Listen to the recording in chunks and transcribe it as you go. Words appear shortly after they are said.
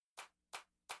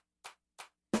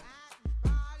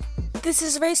This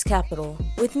is Race Capital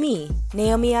with me,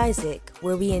 Naomi Isaac,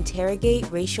 where we interrogate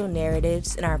racial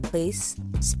narratives in our place,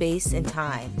 space, and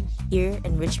time here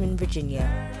in Richmond, Virginia,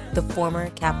 the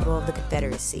former capital of the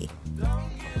Confederacy.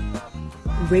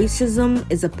 Racism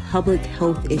is a public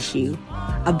health issue,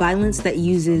 a violence that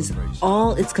uses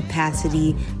all its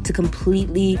capacity to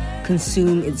completely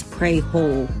consume its prey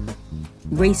whole.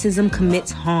 Racism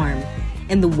commits harm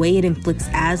in the way it inflicts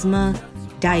asthma,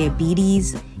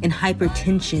 diabetes, and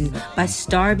hypertension by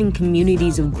starving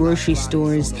communities of grocery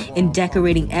stores and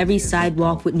decorating every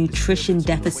sidewalk with nutrition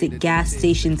deficit gas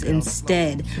stations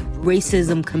instead.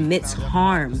 Racism commits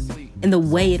harm in the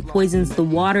way it poisons the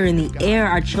water and the air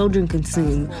our children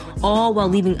consume, all while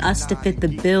leaving us to fit the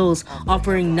bills,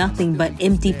 offering nothing but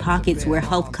empty pockets where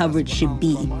health coverage should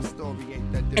be.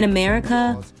 In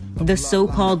America, the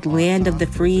so-called land of the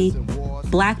free,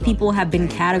 Black people have been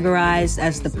categorized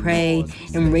as the prey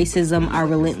and racism our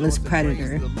relentless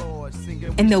predator.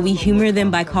 And though we humor them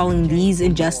by calling these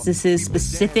injustices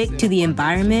specific to the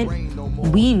environment,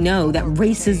 we know that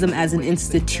racism as an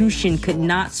institution could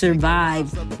not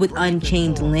survive with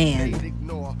unchained land.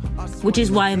 Which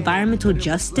is why environmental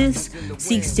justice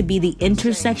seeks to be the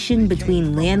intersection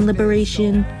between land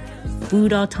liberation,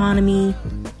 food autonomy,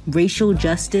 racial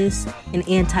justice, and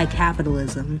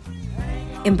anti-capitalism.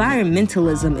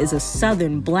 Environmentalism is a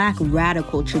Southern Black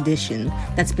radical tradition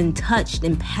that's been touched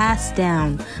and passed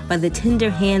down by the tender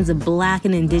hands of Black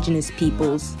and Indigenous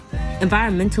peoples.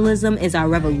 Environmentalism is our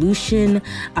revolution,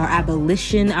 our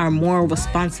abolition, our moral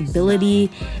responsibility.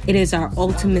 It is our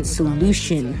ultimate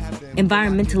solution.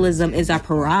 Environmentalism is our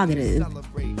prerogative.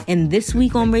 And this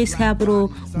week on Race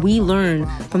Capital, we learn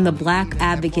from the Black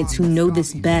advocates who know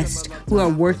this best, who are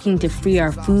working to free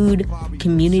our food,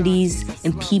 communities,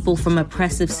 and people from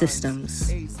oppressive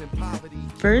systems.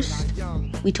 First,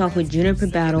 we talk with Juniper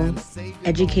Battle,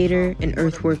 educator and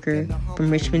earth worker from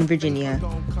Richmond, Virginia,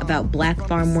 about Black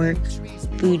farm work,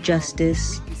 food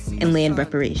justice, and land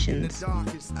reparations.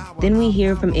 Then we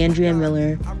hear from Andrea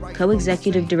Miller,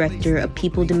 co-executive director of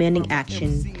People Demanding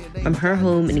Action, from her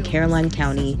home in Caroline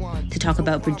County, to talk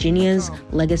about Virginia's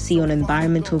legacy on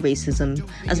environmental racism,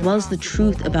 as well as the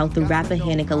truth about the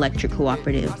Rappahannock Electric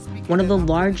Cooperative, one of the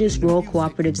largest rural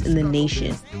cooperatives in the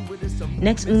nation.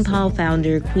 Next, Umpal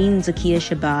founder Queen Zakiya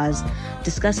Shabazz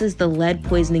discusses the lead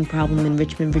poisoning problem in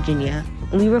Richmond, Virginia,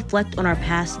 and we reflect on our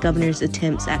past governor's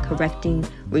attempts at correcting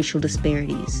racial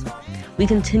disparities. We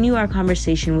continue our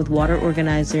conversation with water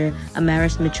organizer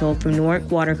Amaris Mitchell from Newark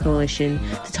Water Coalition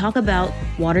to talk about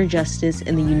water justice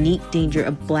and the unique danger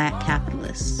of Black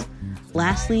capitalists.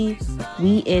 Lastly,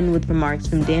 we end with remarks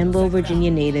from Danville,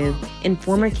 Virginia native and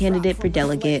former candidate for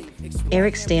delegate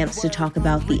Eric Stamps to talk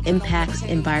about the impacts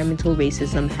environmental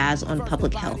racism has on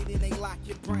public health.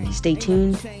 Stay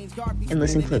tuned and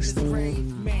listen closely.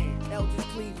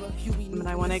 And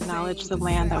I want to acknowledge the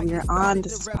land that we are on.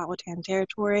 This is Powhatan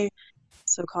territory,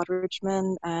 so-called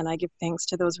Richmond, and I give thanks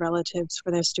to those relatives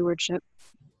for their stewardship.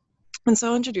 And so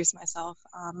I'll introduce myself.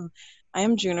 I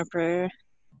am Juniper.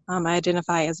 I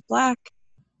identify as Black,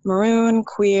 maroon,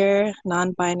 queer,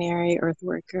 non-binary,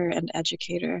 earthworker, and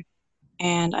educator.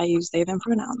 And I use they, them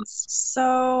pronouns.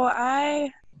 So I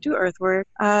do earthwork.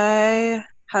 I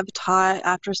have taught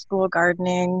after-school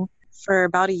gardening for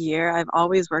about a year. I've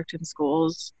always worked in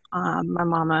schools. My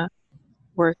mama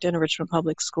worked in Richmond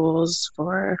Public Schools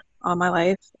for all my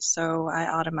life. So I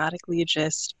automatically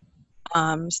just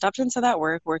stepped into that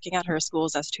work, working at her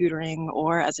schools as tutoring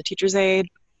or as a teacher's aide.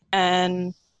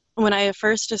 And when I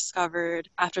first discovered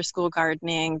after-school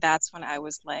gardening, that's when I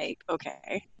was like,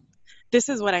 okay, this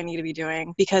is what I need to be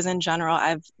doing, because in general,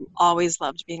 I've always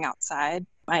loved being outside.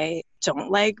 I don't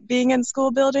like being in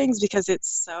school buildings because there's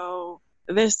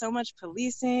so much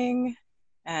policing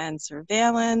and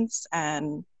surveillance,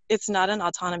 and it's not an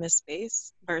autonomous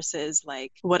space versus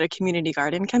like what a community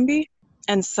garden can be.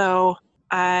 And so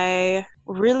I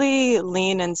really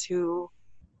lean into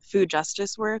food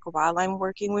justice work while I'm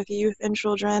working with youth and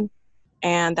children.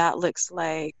 And that looks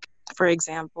like, for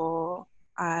example,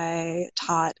 I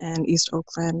taught in East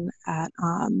Oakland at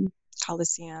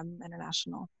Coliseum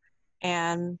International.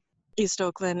 And East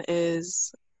Oakland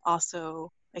is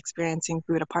also experiencing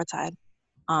food apartheid,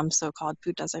 so-called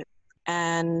food desert.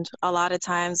 And a lot of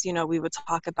times, we would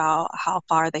talk about how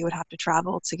far they would have to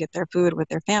travel to get their food with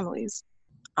their families,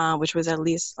 which was at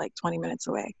least like 20 minutes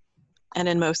away. And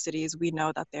in most cities, we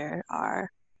know that there are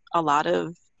a lot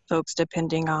of folks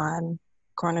depending on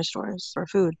corner stores for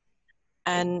food.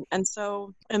 And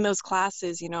so in those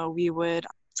classes, we would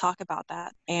talk about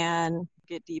that and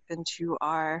get deep into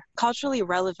our culturally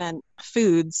relevant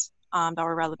foods that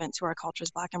were relevant to our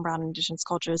cultures, Black and Brown Indigenous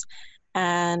cultures.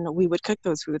 And we would cook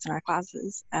those foods in our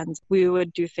classes. And we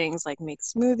would do things like make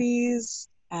smoothies.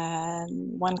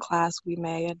 And one class we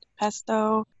made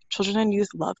pesto. Children and youth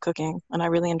love cooking, and I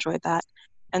really enjoyed that.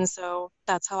 And so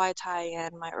that's how I tie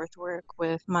in my earthwork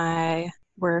with my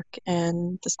work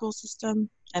in the school system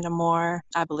in a more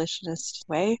abolitionist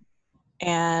way.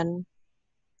 And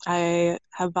I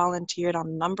have volunteered on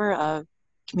a number of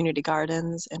community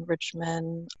gardens in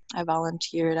Richmond. I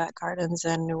volunteered at gardens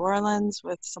in New Orleans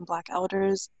with some Black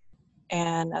elders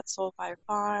and at Soulfire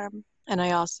Farm. And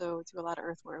I also do a lot of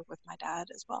earthwork with my dad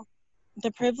as well.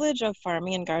 The privilege of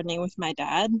farming and gardening with my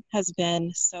dad has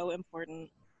been so important.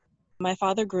 My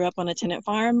father grew up on a tenant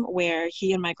farm where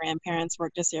he and my grandparents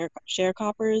worked as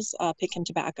sharecroppers, picking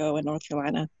tobacco in North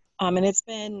Carolina. And it's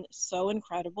been so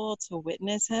incredible to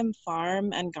witness him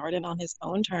farm and garden on his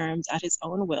own terms, at his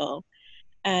own will.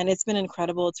 And it's been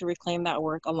incredible to reclaim that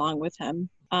work along with him.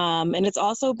 And it's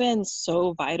also been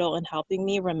so vital in helping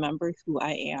me remember who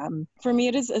I am. For me,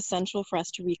 it is essential for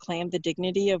us to reclaim the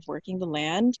dignity of working the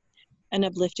land and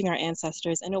uplifting our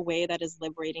ancestors in a way that is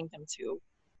liberating them too.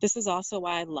 This is also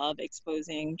why I love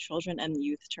exposing children and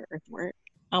youth to earthwork.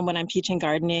 When I'm teaching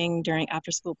gardening during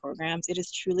after-school programs, it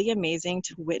is truly amazing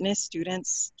to witness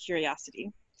students'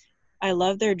 curiosity. I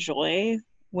love their joy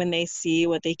when they see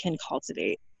what they can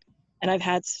cultivate. And I've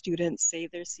had students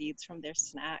save their seeds from their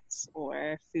snacks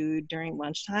or food during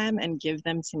lunchtime and give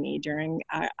them to me during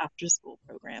our after-school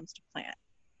programs to plant.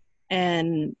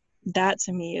 And that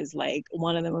to me is like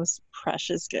one of the most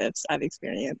precious gifts I've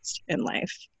experienced in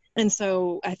life. And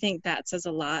so I think that says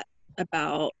a lot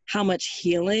about how much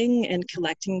healing and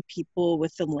collecting people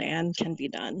with the land can be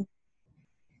done.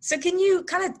 So can you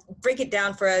kind of break it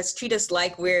down for us, treat us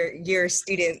like we're your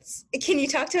students? Can you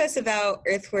talk to us about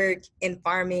earthwork and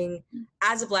farming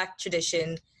as a Black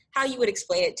tradition, how you would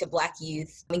explain it to Black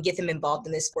youth and get them involved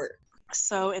in this work?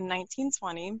 So in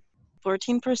 1920,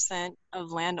 14%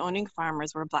 of land-owning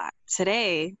farmers were Black.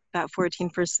 Today, that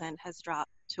 14% has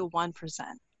dropped to 1%.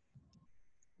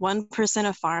 1%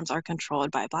 of farms are controlled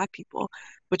by Black people,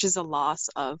 which is a loss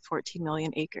of 14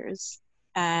 million acres.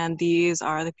 And these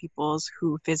are the peoples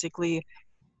who physically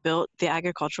built the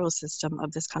agricultural system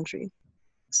of this country.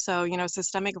 So,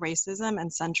 systemic racism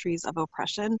and centuries of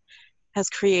oppression has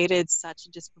created such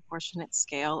a disproportionate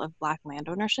scale of Black land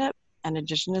ownership and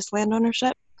Indigenous land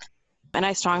ownership. And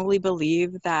I strongly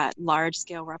believe that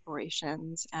large-scale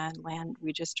reparations and land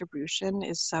redistribution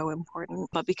is so important.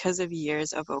 But because of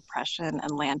years of oppression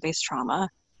and land-based trauma,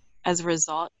 as a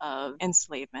result of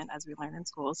enslavement, as we learn in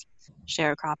schools,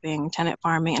 sharecropping, tenant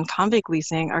farming, and convict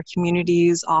leasing, our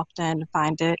communities often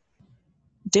find it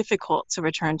difficult to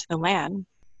return to the land.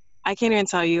 I can't even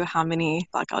tell you how many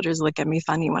Black elders look at me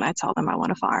funny when I tell them I want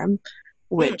to farm,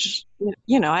 which,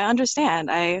 I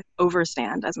understand. I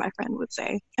overstand, as my friend would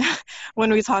say.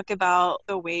 When we talk about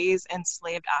the ways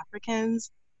enslaved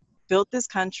Africans built this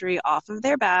country off of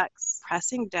their backs,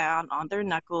 pressing down on their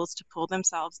knuckles to pull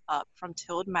themselves up from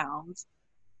tilled mounds,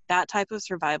 that type of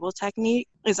survival technique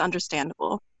is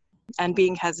understandable. And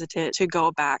being hesitant to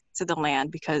go back to the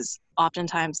land because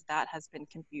oftentimes that has been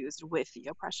confused with the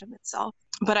oppression itself.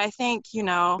 But I think,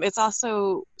 it's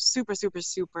also super, super,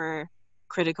 super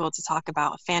critical to talk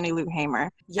about Fannie Lou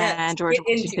Hamer and George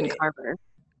Washington Carver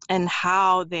and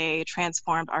how they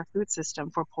transformed our food system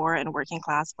for poor and working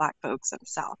class Black folks in the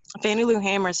South. Fannie Lou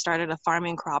Hamer started a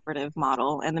farming cooperative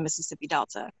model in the Mississippi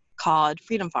Delta called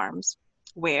Freedom Farms,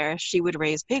 where she would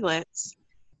raise piglets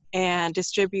and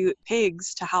distribute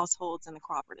pigs to households in the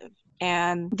cooperative.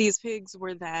 And these pigs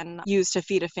were then used to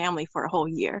feed a family for a whole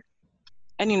year.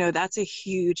 And, that's a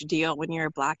huge deal when you're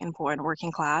Black and poor and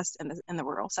working class in the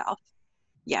rural South.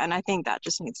 Yeah, and I think that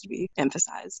just needs to be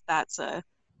emphasized. That's a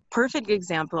perfect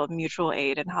example of mutual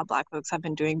aid and how Black folks have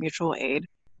been doing mutual aid.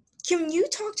 Can you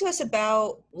talk to us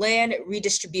about land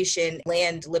redistribution,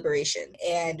 land liberation,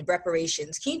 and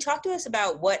reparations? Can you talk to us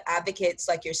about what advocates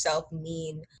like yourself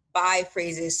mean by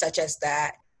phrases such as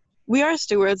that? We are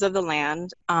stewards of the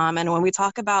land, and when we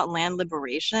talk about land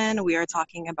liberation, we are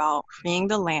talking about freeing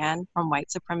the land from white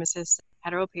supremacist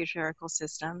heteropatriarchal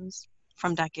systems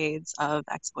from decades of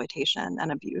exploitation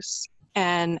and abuse.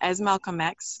 And as Malcolm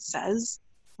X says,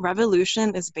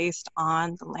 revolution is based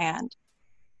on the land.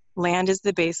 Land is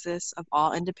the basis of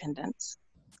all independence.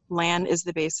 Land is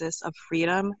the basis of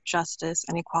freedom, justice,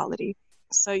 and equality.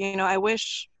 So, I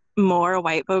wish more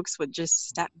white folks would just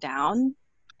step down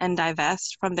and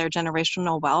divest from their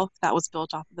generational wealth that was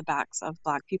built off of the backs of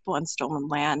Black people and stolen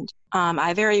land.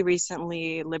 I very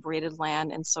recently liberated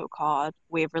land in so-called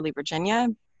Waverly, Virginia,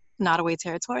 Nottoway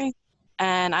Territory.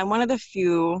 And I'm one of the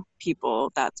few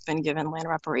people that's been given land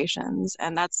reparations.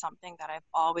 And that's something that I've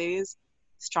always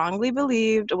strongly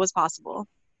believed was possible.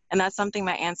 And that's something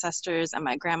my ancestors and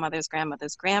my grandmother's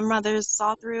grandmothers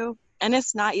saw through. And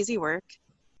it's not easy work.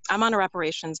 I'm on a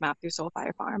reparations map through Soul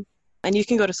Fire Farm. And you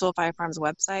can go to Soul Fire Farm's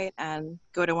website and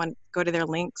go to their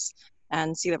links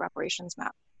and see the reparations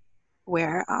map,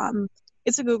 where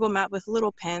it's a Google map with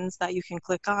little pins that you can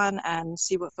click on and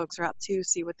see what folks are up to,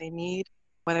 see what they need,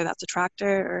 whether that's a tractor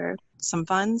or some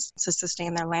funds to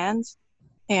sustain their lands.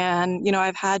 And,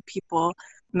 I've had people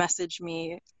message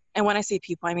me, and when I say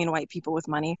people, I mean white people with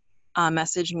money,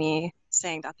 message me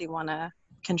saying that they want to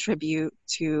contribute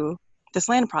to this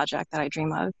land project that I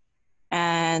dream of.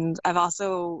 And I've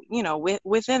also,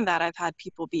 within that, I've had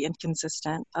people be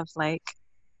inconsistent of like,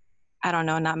 I don't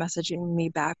know, not messaging me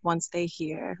back once they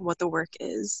hear what the work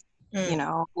is,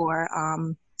 or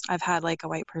I've had like a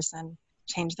white person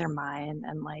change their mind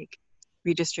and like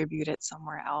redistribute it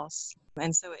somewhere else.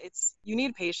 And so you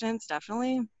need patience,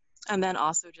 definitely. And then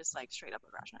also just like straight up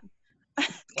aggression,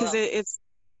 because it's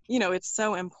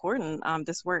so important,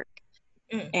 this work.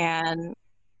 And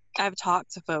I've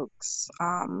talked to folks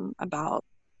about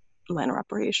land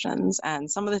reparations, and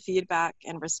some of the feedback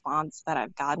and response that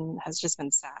I've gotten has just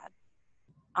been sad.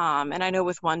 And I know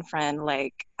with one friend,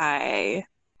 like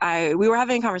we were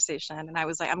having a conversation, and I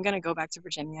was like, I'm going to go back to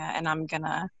Virginia and I'm going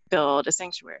to build a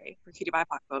sanctuary for Cutie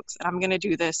BIPOC folks. And I'm going to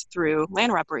do this through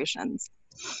land reparations.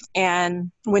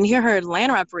 And when he heard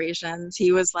land reparations,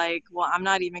 he was like, well, I'm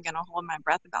not even going to hold my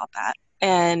breath about that.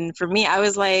 And for me, I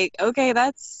was like, okay,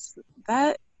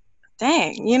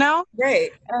 dang,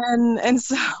 Right. And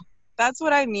so that's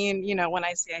what I mean, when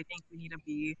I say I think we need to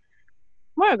be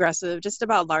more aggressive just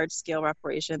about large-scale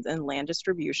reparations and land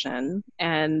distribution.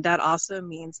 And that also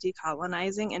means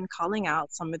decolonizing and calling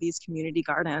out some of these community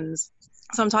gardens.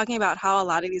 So I'm talking about how a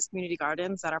lot of these community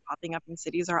gardens that are popping up in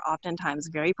cities are oftentimes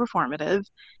very performative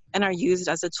and are used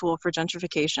as a tool for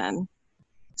gentrification.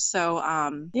 So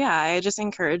I just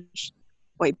encourage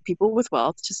white people with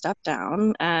wealth to step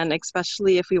down, and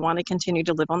especially if we want to continue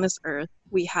to live on this earth,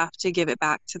 we have to give it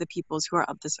back to the peoples who are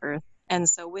of this earth. And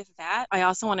so with that, I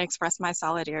also want to express my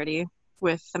solidarity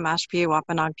with the Mashpee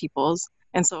Wampanoag peoples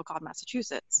in so-called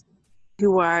Massachusetts,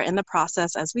 who are in the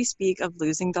process, as we speak, of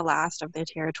losing the last of their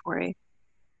territory.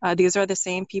 These are the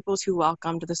same peoples who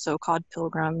welcomed the so-called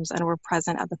Pilgrims and were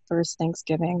present at the first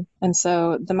Thanksgiving. And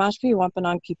so the Mashpee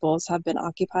Wampanoag peoples have been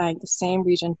occupying the same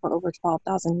region for over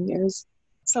 12,000 years.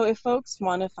 So if folks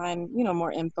want to find,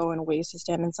 more info and ways to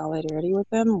stand in solidarity with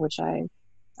them, which I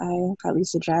highly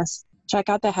suggest, check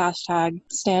out the hashtag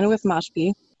Stand with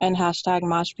Mashpee and hashtag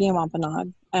Mashpee and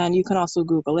Wampanoag. And you can also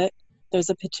Google it. There's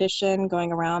a petition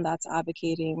going around that's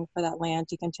advocating for that land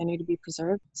to continue to be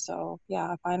preserved. So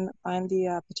find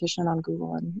the petition on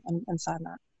Google and sign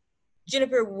that.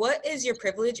 Jennifer, what is your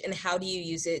privilege and how do you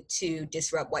use it to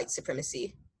disrupt white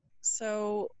supremacy?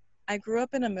 So I grew up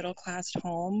in a middle-class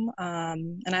home,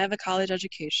 and I have a college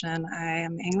education. I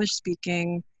am English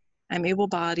speaking, I'm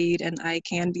able-bodied, and I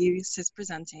can be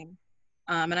cis-presenting.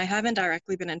 And I haven't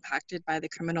directly been impacted by the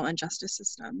criminal and justice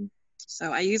system.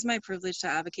 So I use my privilege to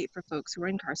advocate for folks who are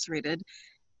incarcerated.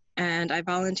 And I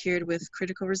volunteered with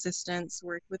Critical Resistance,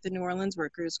 worked with the New Orleans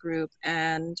Workers Group,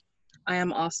 and I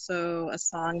am also a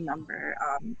song member,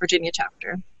 Virginia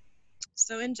chapter.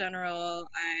 So in general,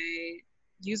 I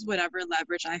use whatever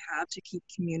leverage I have to keep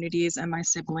communities and my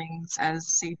siblings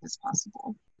as safe as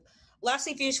possible.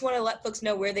 Lastly, if you just want to let folks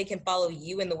know where they can follow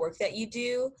you and the work that you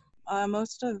do.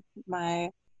 Most of my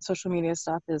social media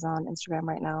stuff is on Instagram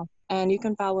right now. And you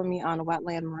can follow me on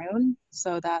Wetland Maroon.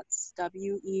 So that's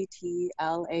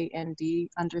WETLAND_Maroon,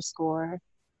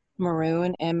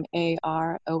 MAROON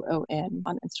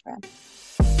on Instagram.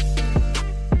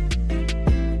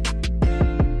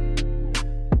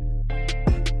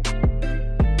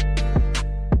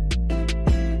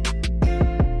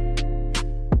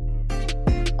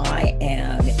 I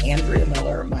am Andrea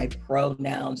Miller. My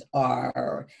pronouns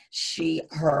are she,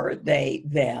 her, they,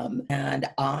 them, and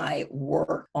I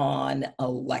work on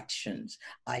elections.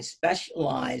 I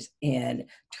specialize in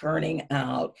turning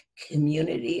out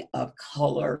community of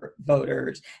color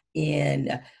voters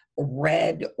in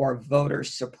red or voter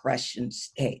suppression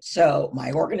states. So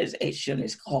my organization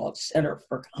is called Center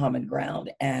for Common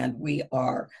Ground, and we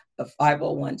are a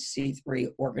 501c3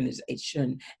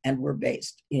 organization, and we're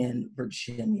based in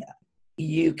Virginia.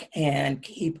 You can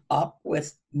keep up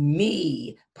with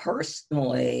me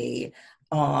personally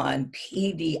on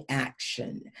PD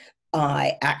Action.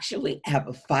 I actually have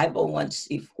a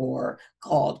 501c4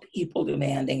 called People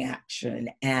Demanding Action,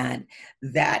 and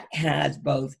that has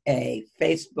both a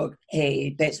Facebook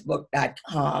page,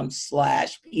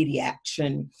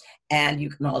 facebook.com/PDAction, and you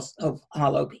can also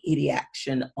follow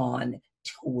PDAction on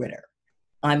Twitter.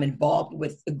 I'm involved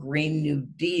with the Green New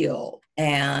Deal,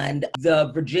 and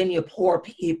the Virginia Poor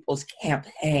People's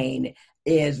Campaign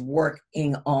is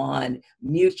working on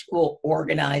mutual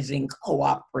organizing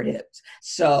cooperatives.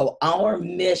 So our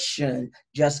mission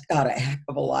just got a heck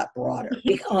of a lot broader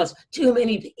because too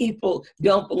many people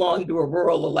don't belong to a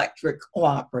rural electric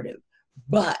cooperative.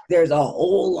 But there's a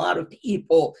whole lot of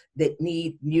people that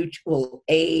need mutual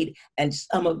aid, and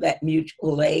some of that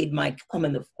mutual aid might come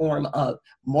in the form of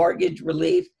mortgage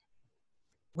relief.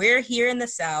 We're here in the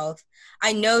South.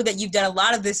 I know that you've done a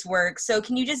lot of this work. So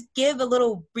can you just give a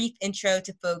little brief intro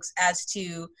to folks as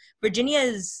to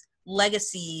Virginia's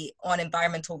legacy on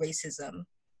environmental racism?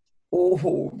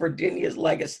 Oh, Virginia's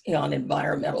legacy on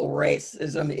environmental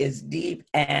racism is deep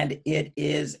and it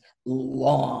is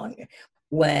long.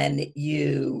 When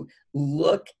you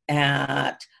look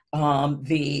at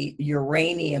the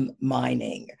uranium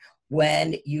mining,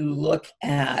 when you look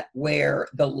at where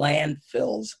the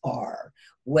landfills are,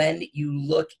 when you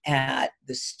look at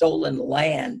the stolen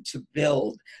land to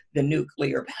build the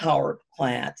nuclear power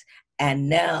plant, and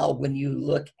now when you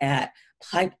look at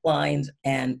pipelines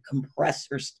and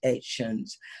compressor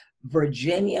stations,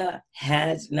 Virginia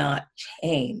has not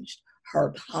changed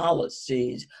her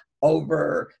policies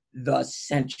over the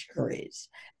centuries.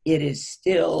 It is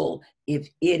still, if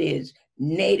it is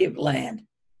native land,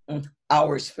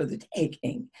 ours for the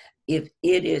taking. If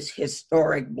it is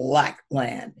historic Black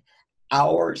land,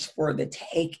 ours for the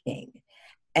taking.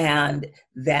 And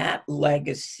that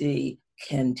legacy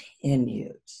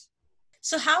continues.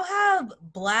 So how have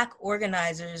Black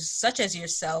organizers such as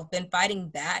yourself been fighting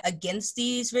back against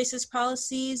these racist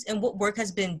policies, and what work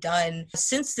has been done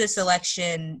since this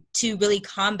election to really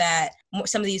combat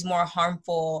some of these more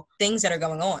harmful things that are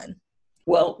going on?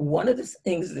 Well, one of the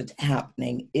things that's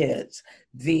happening is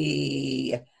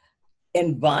the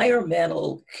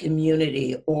environmental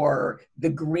community or the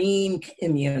green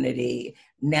community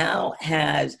now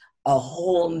has a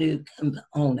whole new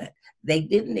component. They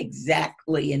didn't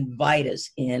exactly invite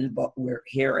us in, but we're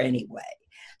here anyway.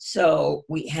 So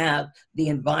we have the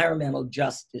environmental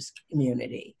justice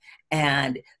community,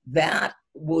 and that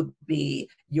would be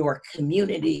your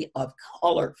community of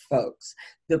colored folks,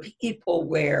 the people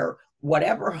where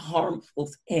whatever harmful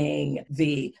thing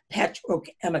the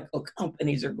petrochemical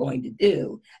companies are going to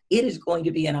do, it is going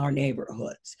to be in our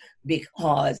neighborhoods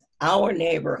because our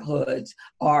neighborhoods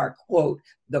are, quote,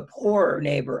 the poorer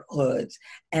neighborhoods,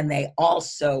 and they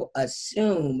also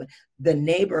assume the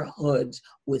neighborhoods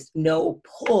with no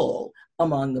pull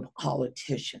among the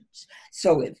politicians.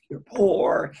 So if you're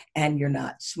poor and you're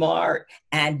not smart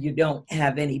and you don't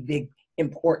have any big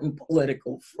important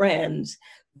political friends,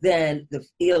 then the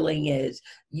feeling is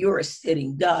you're a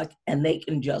sitting duck and they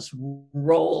can just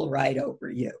roll right over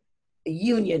you.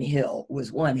 Union Hill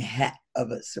was one heck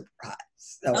of a surprise.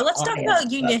 So let's talk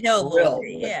about Union Hill.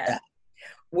 Yeah.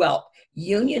 Well,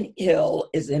 Union Hill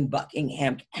is in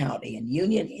Buckingham County, and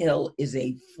Union Hill is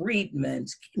a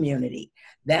freedmen's community.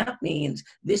 That means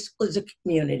this was a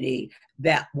community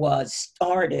that was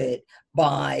started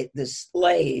by the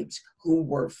slaves who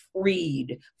were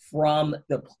freed from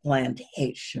the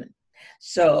plantation.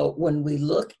 So when we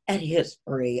look at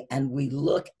history and we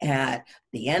look at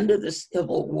the end of the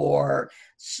Civil War,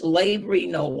 slavery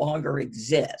no longer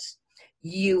exists.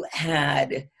 You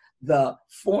had the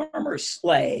former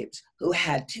slaves who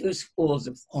had two schools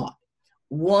of thought.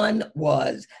 One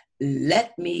was,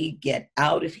 let me get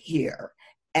out of here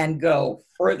and go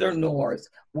further north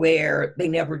where they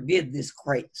never did this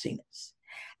craziness.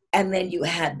 And then you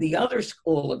had the other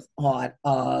school of thought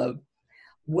of,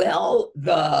 well,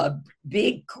 the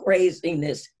big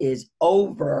craziness is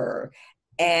over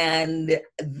and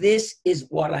this is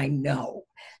what I know.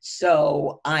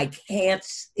 So I can't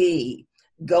see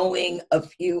going a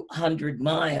few hundred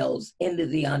miles into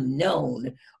the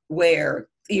unknown where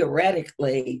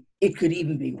theoretically it could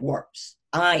even be worse.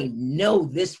 I know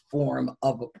this form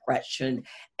of oppression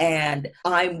and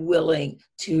I'm willing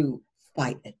to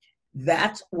fight it.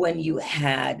 That's when you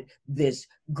had this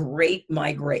great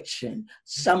migration.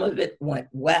 Some of it went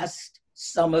west,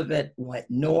 some of it went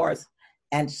north,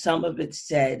 and some of it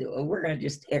said, well, we're going to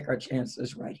just take our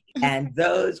chances right here. And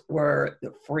those were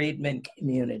the freedmen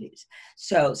communities.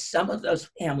 So some of those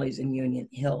families in Union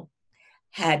Hill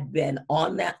had been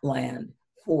on that land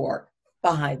for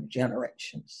 5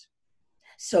 generations.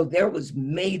 So there was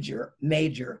major,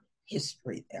 major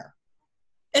history there.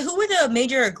 And who were the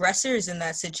major aggressors in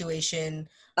that situation?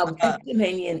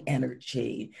 Dominion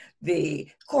Energy, the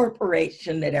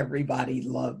corporation that everybody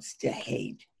loves to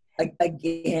hate.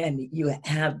 Again, you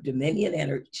have Dominion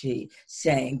Energy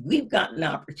saying, we've got an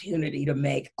opportunity to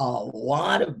make a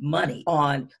lot of money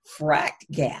on fracked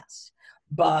gas.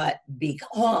 But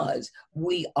because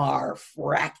we are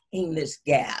fracking this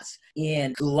gas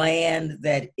in land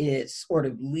that is sort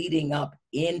of leading up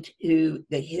into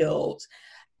the hills,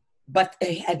 but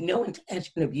they had no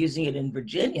intention of using it in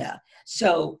Virginia,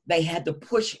 so they had to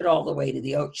push it all the way to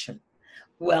the ocean.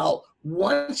 Well,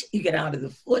 once you get out of the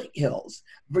foothills,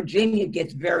 Virginia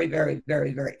gets very, very,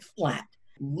 very, very flat.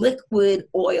 Liquid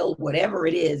oil, whatever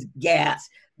it is, gas,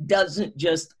 doesn't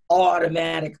just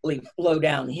automatically flow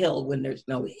downhill when there's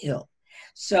no hill.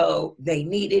 So they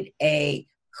needed a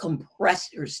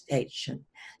compressor station.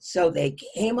 So they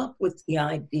came up with the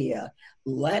idea,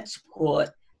 let's put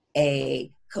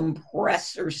a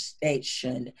compressor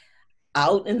station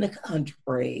out in the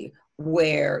country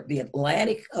where the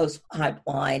Atlantic Coast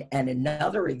Pipeline and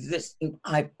another existing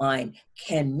pipeline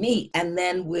can meet, and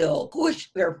then we'll push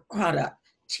their product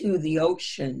to the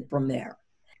ocean from there.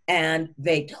 And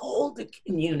they told the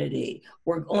community,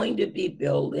 we're going to be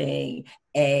building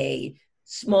a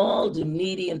small to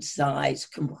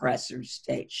medium-sized compressor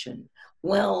station.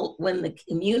 Well, when the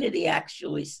community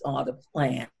actually saw the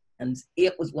plans,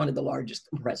 it was one of the largest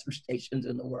compressor stations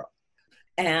in the world.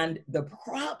 And the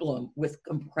problem with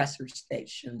compressor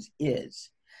stations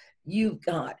is you've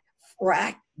got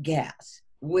fracked gas,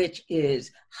 which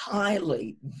is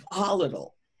highly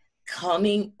volatile,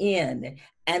 coming in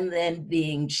and then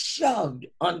being shoved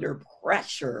under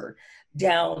pressure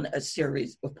down a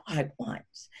series of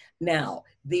pipelines. Now,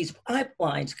 these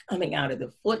pipelines coming out of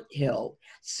the foothill,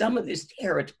 some of this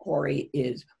territory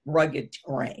is rugged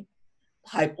terrain.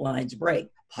 Pipelines break,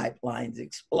 pipelines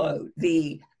explode.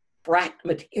 The fracked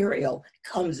material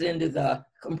comes into the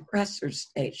compressor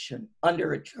station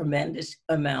under a tremendous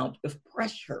amount of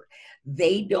pressure.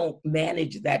 They don't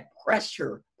manage that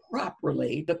pressure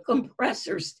properly. The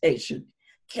compressor station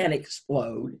can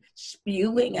explode,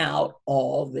 spewing out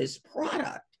all this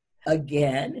product.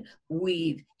 Again,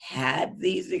 we've had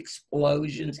these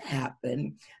explosions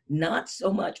happen, not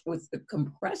so much with the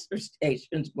compressor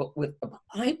stations, but with the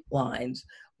pipelines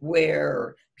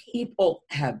where people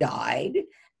have died,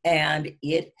 and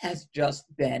it has just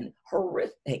been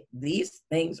horrific. These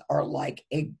things are like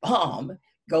a bomb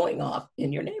going off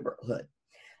in your neighborhood.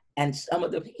 And some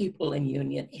of the people in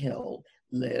Union Hill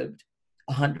lived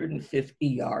 150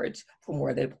 yards from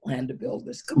where they planned to build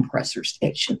this compressor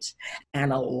stations.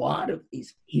 And a lot of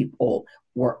these people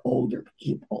were older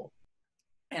people.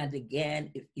 And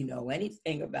again, if you know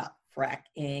anything about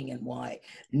fracking and why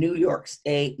New York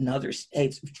State and other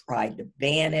states have tried to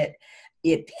ban it,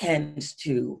 it tends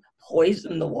to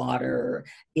poison the water,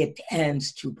 it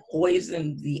tends to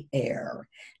poison the air.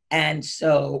 And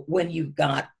so when you've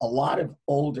got a lot of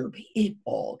older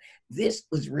people, this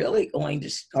was really going to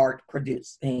start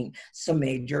producing some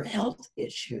major health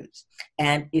issues.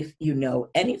 And if you know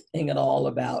anything at all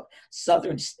about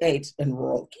southern states and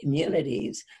rural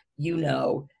communities, you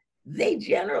know they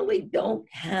generally don't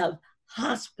have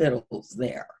hospitals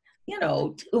there.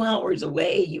 2 hours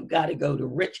away, you've got to go to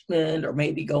Richmond, or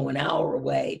maybe go an hour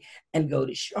away and go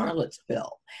to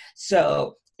Charlottesville.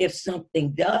 So if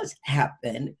something does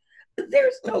happen,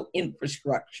 there's no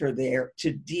infrastructure there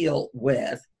to deal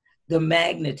with the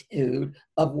magnitude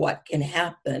of what can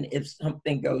happen if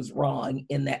something goes wrong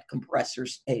in that compressor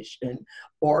station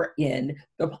or in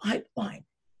the pipeline.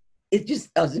 It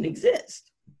just doesn't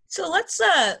exist. So let's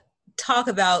talk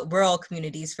about rural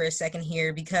communities for a second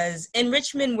here, because in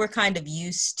Richmond, we're kind of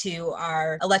used to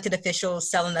our elected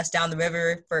officials selling us down the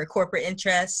river for corporate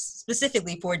interests,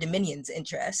 specifically for Dominion's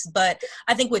interests. But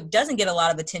I think what doesn't get a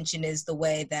lot of attention is the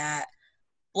way that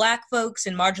Black folks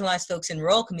and marginalized folks in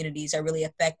rural communities are really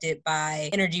affected by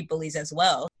energy bullies as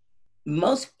well.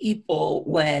 Most people,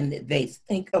 when they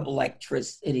think of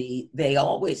electricity, they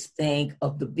always think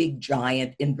of the big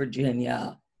giant in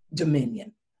Virginia,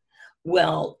 Dominion.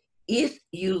 Well, if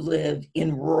you live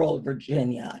in rural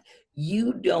Virginia,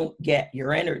 you don't get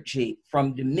your energy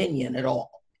from Dominion at all.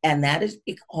 And that is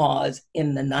because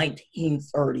in the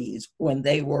 1930s, when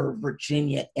they were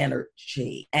Virginia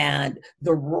Energy and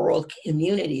the rural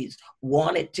communities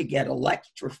wanted to get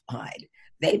electrified,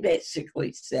 they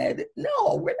basically said,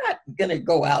 no, we're not going to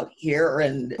go out here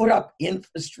and put up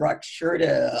infrastructure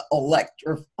to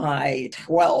electrify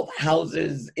 12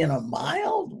 houses in a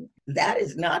mile. That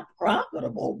is not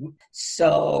profitable.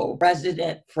 So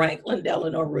President Franklin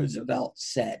Delano Roosevelt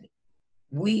said,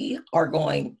 we are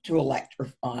going to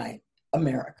electrify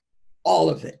America. all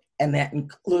of it. And that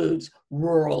includes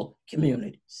rural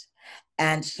communities.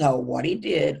 And so what he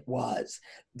did was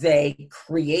they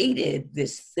created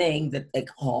this thing that they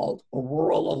called a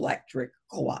rural electric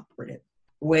cooperative,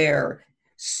 where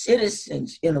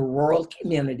citizens in a rural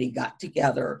community got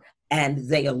together and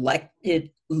they elected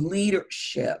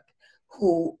leadership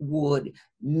who would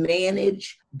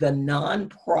manage the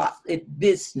nonprofit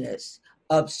business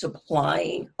of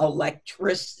supplying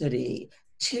electricity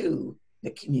to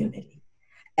the community.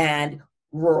 And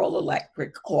rural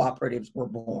electric cooperatives were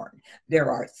born. There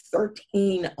are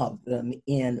 13 of them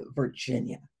in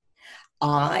Virginia.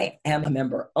 I am a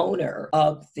member owner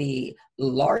of the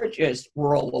largest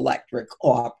rural electric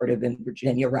cooperative in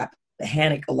Virginia,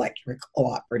 Rappahannock Electric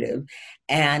Cooperative,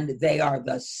 and they are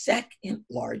the second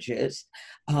largest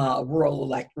rural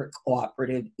electric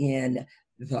cooperative in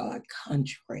the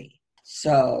country.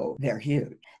 So they're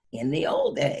huge. In the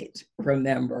old days,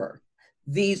 remember,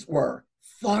 these were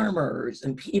farmers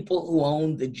and people who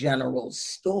owned the general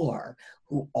store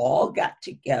who all got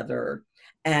together,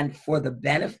 and for the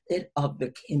benefit of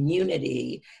the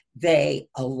community, they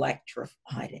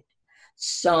electrified it.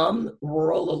 Some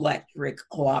rural electric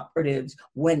cooperatives,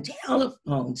 when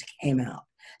telephones came out,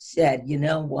 said, you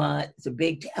know what, the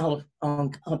big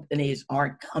telephone companies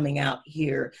aren't coming out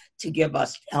here to give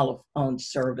us telephone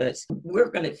service. We're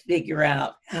going to figure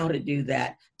out how to do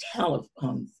that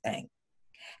telephone thing.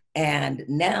 And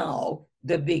now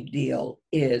the big deal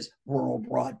is rural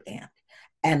broadband.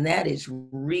 And that is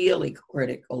really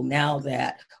critical now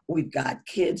that we've got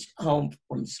kids home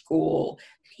from school,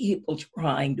 people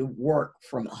trying to work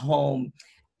from home.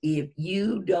 If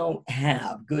you don't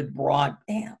have good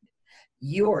broadband,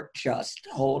 you're just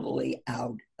totally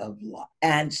out of luck.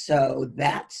 And so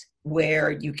that's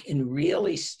where you can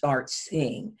really start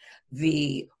seeing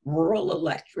the rural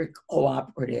electric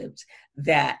cooperatives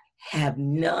that have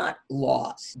not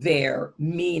lost their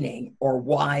meaning or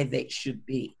why they should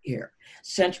be here.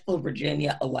 Central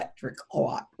Virginia Electric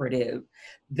Cooperative,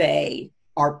 they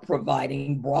are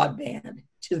providing broadband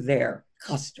to their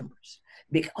customers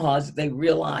because they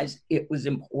realized it was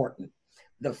important.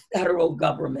 The federal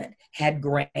government had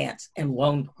grants and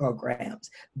loan programs.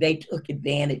 They took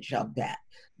advantage of that.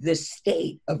 The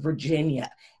state of Virginia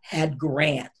had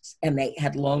grants and they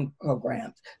had loan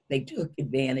programs. They took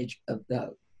advantage of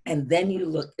those. And then you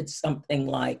look at something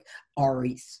like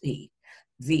REC,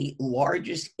 the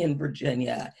largest in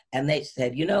Virginia, and they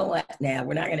said, you know what, now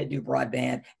we're not going to do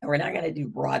broadband, and we're not going to do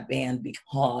broadband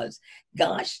because,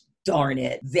 gosh darn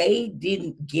it, they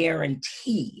didn't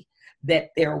guarantee that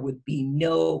there would be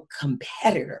no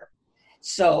competitor.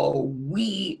 So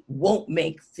we won't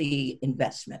make the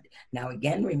investment. Now,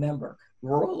 again, remember,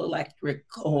 rural electric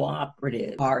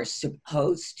cooperatives are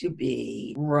supposed to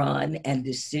be run and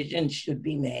decisions should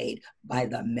be made by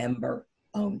the member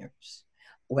owners.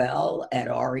 Well, at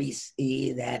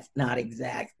REC, that's not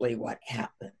exactly what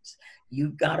happens.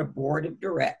 You've got a board of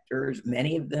directors.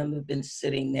 Many of them have been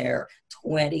sitting there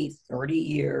 20, 30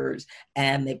 years,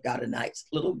 and they've got a nice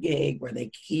little gig where they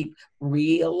keep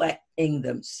re-electing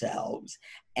themselves.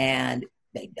 And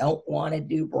they don't want to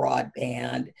do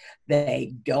broadband.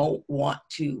 They don't want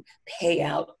to pay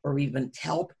out or even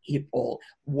tell people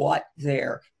what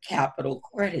their capital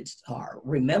credits are.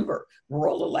 Remember,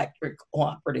 rural electric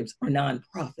cooperatives are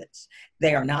nonprofits.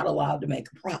 They are not allowed to make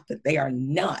a profit. They are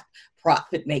not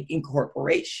profit-making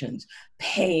corporations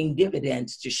paying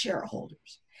dividends to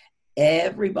shareholders.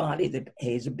 Everybody that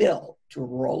pays a bill to a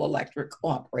rural electric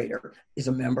cooperator is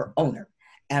a member owner,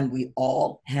 and we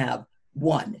all have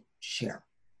one share.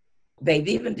 They've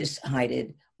even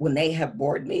decided when they have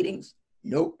board meetings,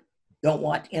 nope, don't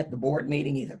want to have the board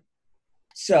meeting either.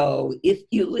 So if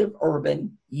you live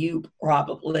urban, you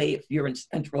probably, if you're in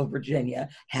Central Virginia,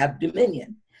 have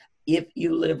Dominion. If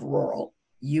you live rural,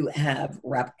 you have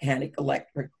Rappahannock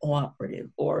Electric Cooperative,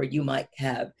 or you might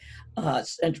have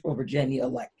Central Virginia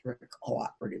Electric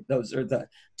Cooperative. Those are the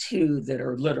two that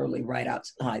are literally right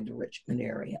outside the Richmond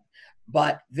area.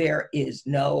 But there is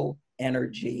no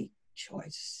energy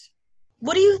choice.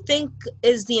 What do you think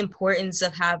is the importance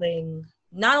of having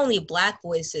not only Black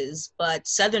voices, but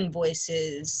Southern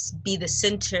voices be the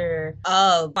center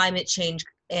of climate change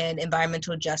and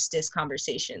environmental justice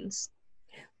conversations?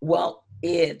 Well,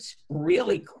 it's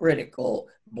really critical.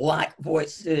 Black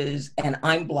voices, and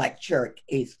I'm Black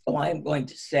Cherokee, so I'm going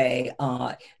to say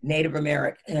Native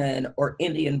American or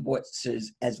Indian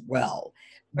voices as well,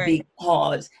 right.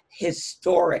 Because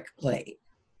historically,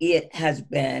 it has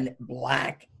been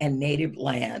Black and Native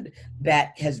land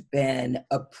that has been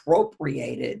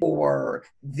appropriated for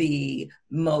the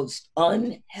most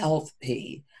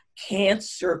unhealthy,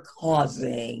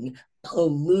 cancer-causing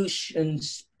pollution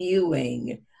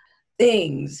spewing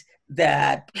things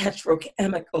that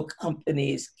petrochemical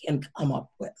companies can come up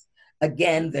with.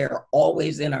 Again, they're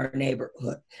always in our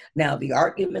neighborhood. Now, the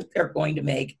argument they're going to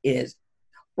make is,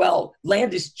 well,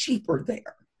 land is cheaper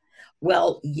there.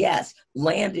 Well, yes,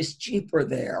 land is cheaper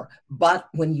there, but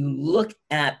when you look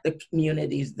at the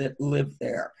communities that live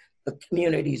there, the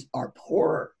communities are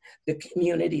poorer. The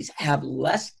communities have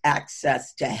less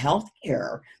access to health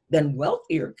care than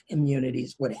wealthier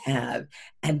communities would have,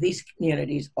 and these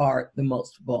communities are the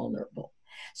most vulnerable.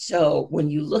 So when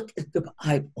you look at the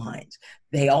pipelines,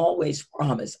 they always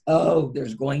promise, oh,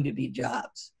 there's going to be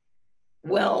jobs.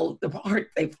 Well, the part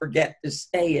they forget to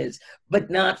say is,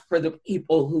 but not for the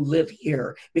people who live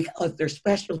here because they're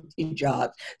specialty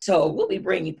jobs. So we'll be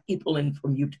bringing people in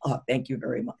from Utah. Thank you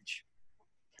very much.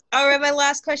 All right, my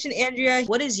last question, Andrea.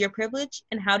 What is your privilege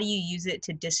and how do you use it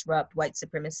to disrupt white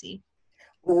supremacy?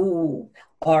 Ooh,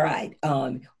 all right.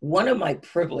 One of my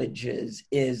privileges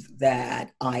is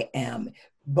that I am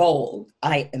bold,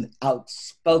 I am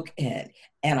outspoken,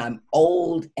 and I'm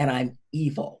old and I'm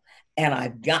evil. And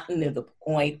I've gotten to the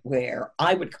point where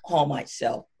I would call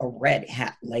myself a red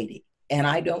hat lady. And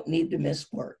I don't need to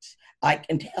miss words. I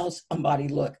can tell somebody,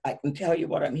 look, I can tell you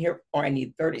what I'm here for. I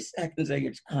need 30 seconds of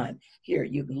your time. Here,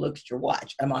 you can look at your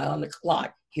watch. Am I on the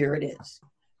clock? Here it is.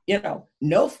 You know,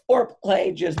 no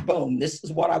foreplay, just boom. This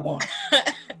is what I want.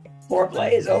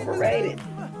 Foreplay is overrated.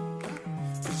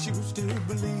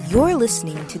 You're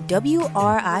listening to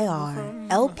WRIR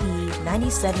LP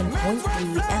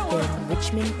 97.3 FM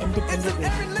Richmond Independent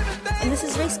Radio. And this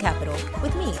is Race Capital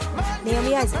with me,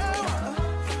 Naomi Isaac.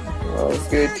 Well, it's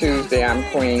Good Tuesday. I'm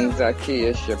Queen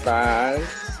Zakia Shabazz,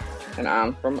 and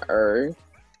I'm from Earth.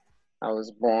 I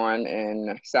was born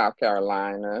in South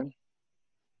Carolina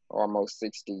almost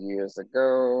 60 years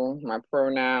ago. My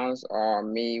pronouns are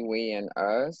me, we, and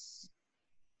us.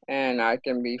 And I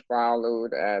can be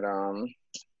followed at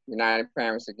United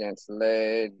Parents Against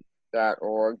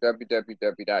Lead.org,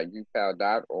 www.upal.org.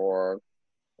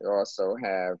 We also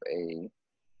have a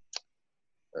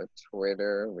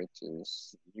Twitter, which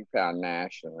is UPal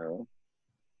National,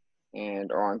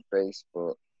 and on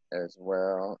Facebook as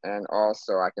well. And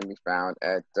also I can be found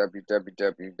at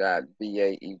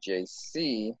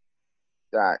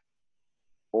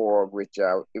www.baejc.org, which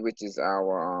is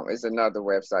our is another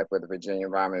website for the Virginia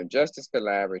Environmental Justice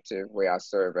Collaborative, where I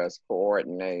serve as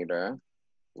coordinator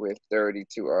with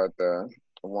 32 other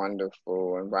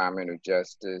wonderful environmental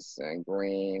justice and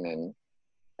green and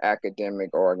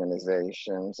academic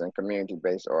organizations and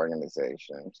community-based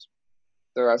organizations.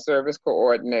 So I serve as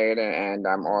coordinator, and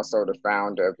I'm also the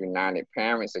founder of United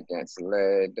Parents Against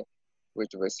Lead,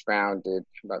 which was founded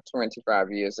about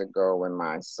 25 years ago when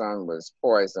my son was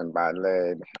poisoned by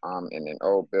lead in an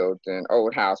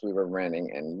old house we were renting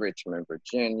in Richmond,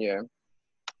 Virginia.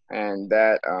 And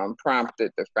that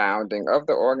prompted the founding of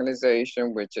the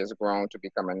organization, which has grown to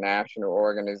become a national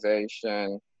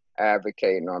organization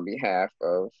advocating on behalf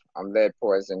of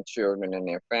lead-poisoned children and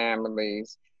their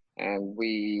families. And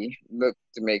we look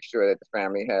to make sure that the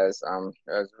family has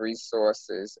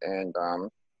resources and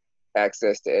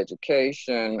access to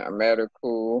education,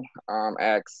 medical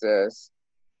access,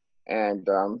 and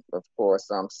of course,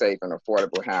 safe and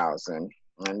affordable housing.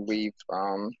 And we've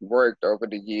worked over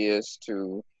the years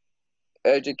to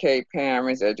educate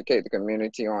parents, educate the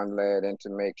community on lead, and to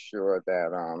make sure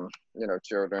that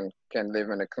children can live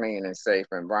in a clean and safe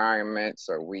environment.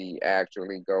 So we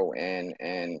actually go in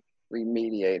and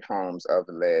remediate homes of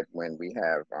lead when we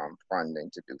have funding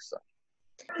to do so.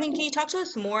 Can you talk to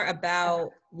us more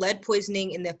about lead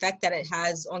poisoning and the effect that it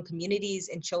has on communities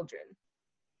and children?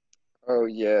 Oh,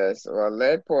 yes. Well,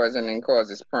 lead poisoning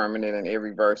causes permanent and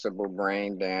irreversible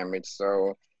brain damage.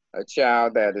 So a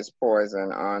child that is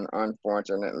poisoned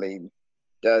unfortunately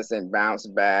doesn't bounce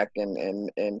back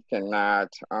and cannot,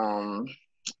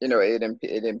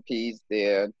 it impedes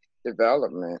their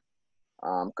development.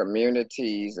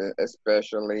 Communities,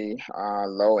 especially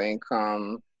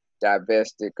low-income,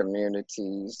 divested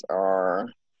communities, are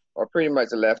pretty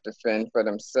much left to fend for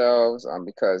themselves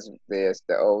because there's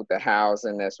the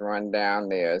housing that's run down.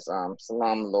 There's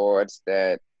slumlords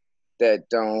that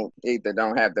don't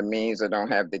have the means or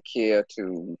don't have the care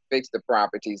to fix the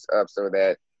properties up so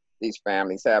that these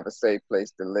families have a safe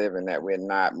place to live and that we're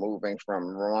not moving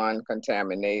from one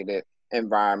contaminated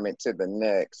environment to the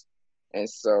next. And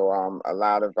so a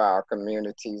lot of our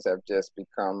communities have just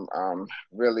become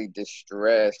really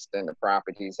distressed, and the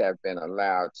properties have been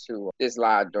allowed to just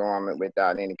lie dormant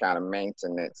without any kind of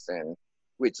maintenance, and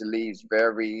which leaves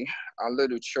very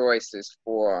little choices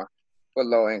for for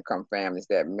low-income families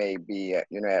that may be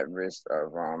at risk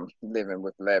of living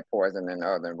with lead poison and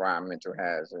other environmental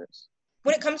hazards.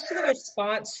 When it comes to the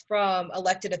response from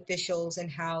elected officials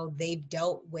and how they've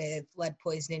dealt with lead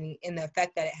poisoning and the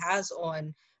effect that it has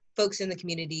on folks in the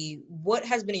community, what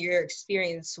has been your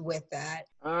experience with that?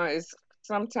 It's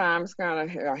sometimes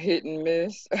kind of hit and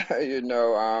miss.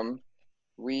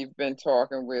 We've been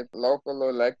talking with local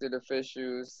elected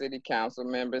officials, city council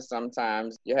members.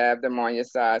 Sometimes you have them on your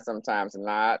side, sometimes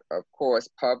not. Of course,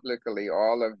 publicly,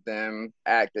 all of them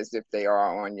act as if they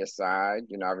are on your side.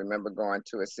 I remember going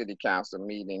to a city council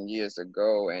meeting years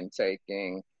ago and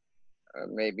taking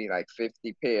maybe like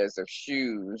 50 pairs of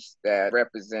shoes that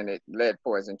represented lead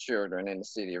poisoned children in the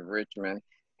city of Richmond.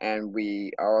 And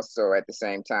we also, at the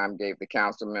same time, gave the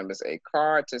council members a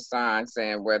card to sign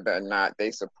saying whether or not they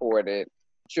supported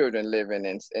children living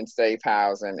in safe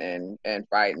housing and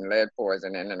fighting lead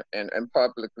poisoning. And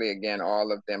publicly, again,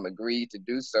 all of them agreed to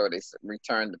do so. They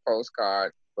returned the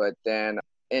postcard, but then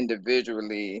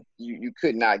individually, you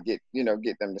could not get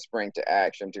them to spring to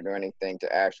action to do anything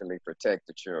to actually protect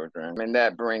the children. And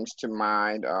that brings to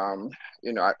mind,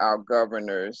 our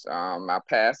governors, our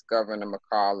past Governor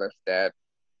McAuliffe, that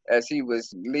as he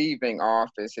was leaving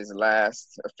office, his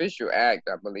last official act,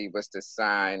 I believe, was to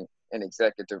sign an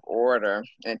executive order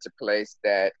into place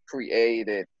that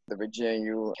created the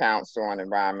Virginia Council on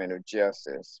Environmental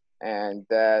Justice. And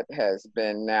that has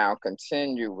been now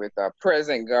continued with our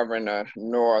present Governor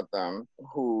Northam,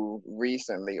 who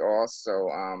recently also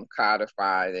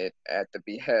codified it at the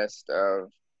behest of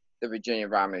the Virginia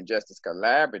Environmental Justice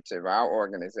Collaborative, our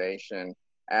organization,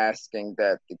 asking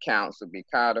that the council be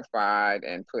codified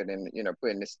and put in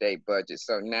the state budget.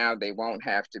 So now they won't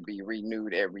have to be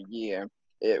renewed every year.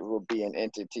 It will be an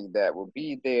entity that will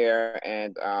be there,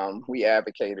 and we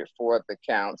advocated for the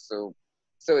council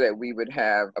so that we would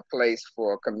have a place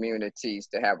for communities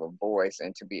to have a voice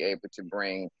and to be able to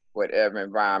bring whatever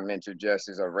environmental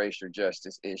justice or racial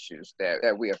justice issues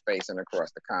that we are facing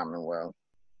across the Commonwealth.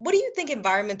 What do you think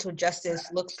environmental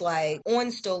justice looks like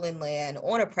on stolen land,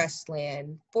 on oppressed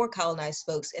land, for colonized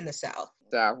folks in the South?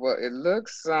 Well, it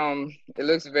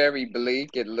looks very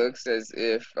bleak. It looks as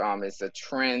if it's a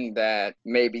trend that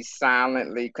may be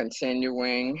silently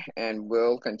continuing and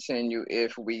will continue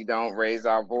if we don't raise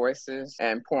our voices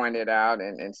and point it out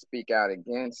and speak out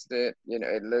against it.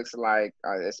 It looks like,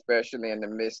 especially in the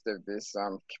midst of this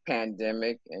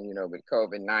pandemic and with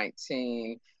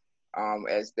COVID-19.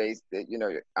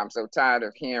 I'm so tired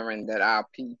of hearing that our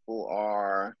people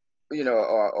are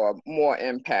more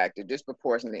impacted,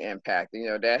 disproportionately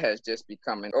impacted. That has just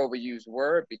become an overused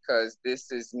word because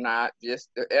this is not just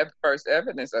the first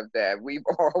evidence of that. We've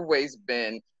always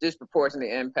been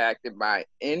disproportionately impacted by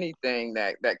anything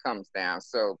that comes down.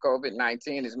 So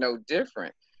COVID-19 is no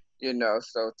different.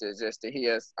 So to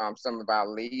hear some of our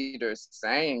leaders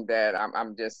saying that,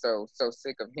 I'm just so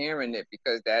sick of hearing it,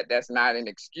 because that's not an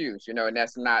excuse, and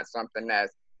that's not something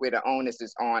that's where the onus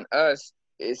is on us.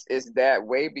 It's that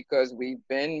way because we've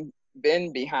been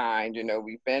behind,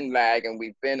 we've been lagging,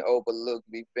 we've been overlooked,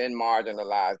 we've been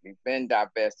marginalized, we've been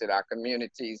divested. Our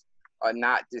communities are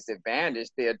not disadvantaged,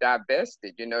 they're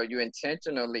divested. You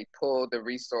intentionally pull the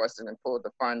resources and pull the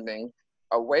funding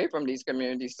away from these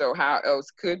communities. So how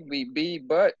else could we be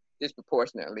but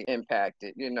disproportionately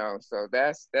impacted, So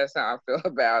that's how I feel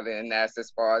about it. And that's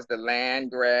as far as the land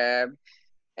grab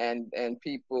and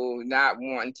people not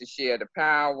wanting to share the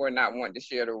power, not wanting to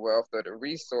share the wealth or the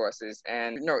resources,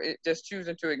 and it just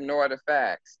choosing to ignore the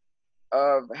facts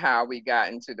of how we got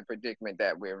into the predicament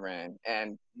that we're in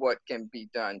and what can be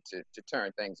done to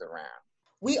turn things around.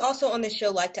 We also on this show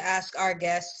like to ask our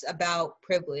guests about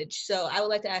privilege. So I would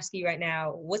like to ask you right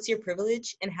now, what's your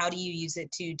privilege and how do you use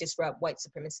it to disrupt white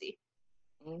supremacy?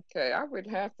 Okay, I would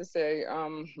have to say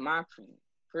my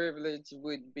privilege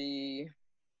would be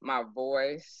my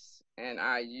voice, and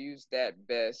I use that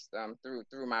best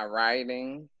through my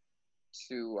writing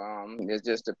to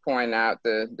point out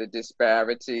the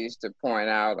disparities, to point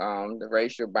out the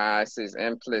racial biases,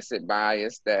 implicit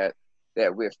bias that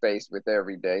we're faced with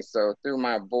every day. So through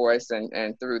my voice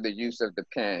and through the use of the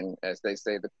pen, as they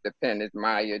say, the pen is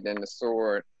mightier than the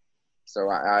sword. So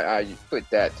I put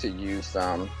that to use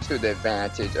to the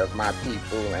advantage of my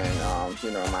people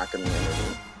and my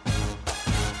community.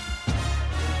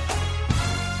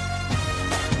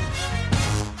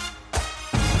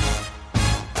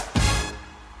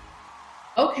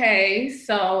 Okay,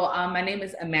 so my name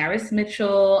is Amaris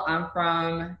Mitchell. I'm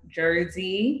from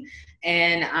Jersey,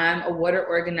 and I'm a water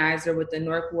organizer with the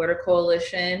North Water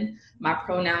Coalition. My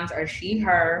pronouns are she,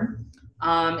 her.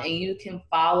 And you can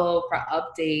follow for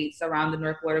updates around the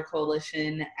Newark Water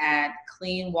Coalition at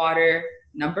Clean Water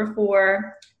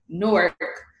 4 Newark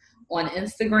on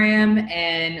Instagram.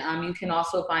 And you can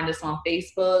also find us on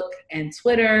Facebook and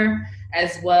Twitter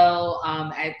as well,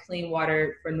 at Clean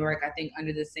Water for Newark, I think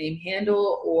under the same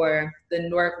handle, or the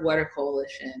Newark Water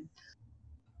Coalition.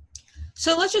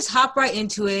 So let's just hop right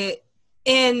into it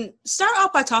and start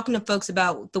off by talking to folks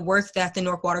about the work that the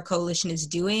Newark Water Coalition is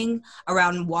doing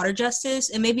around water justice,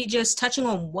 and maybe just touching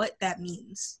on what that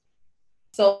means.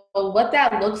 So what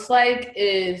that looks like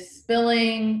is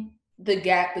filling the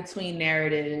gap between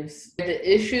narratives.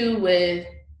 The issue with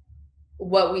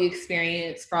what we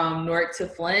experience from Newark to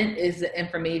Flint is the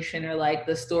information, or like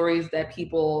the stories that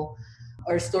people,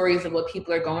 or stories of what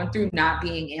people are going through, not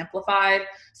being amplified.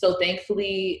 So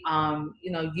thankfully,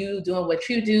 you doing what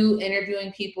you do,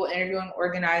 interviewing people, interviewing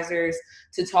organizers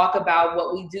to talk about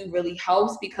what we do really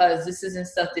helps, because this isn't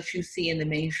stuff that you see in the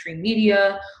mainstream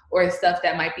media or stuff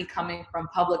that might be coming from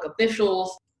public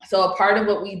officials. So a part of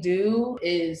what we do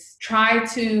is try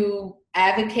to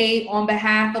advocate on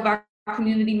behalf of our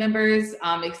community members,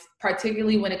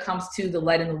 particularly when it comes to the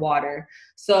lead in the water.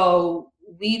 So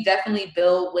we definitely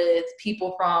build with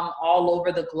people from all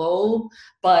over the globe,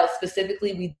 but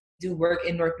specifically we do work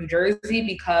in Newark, New Jersey,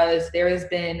 because there has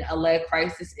been a lead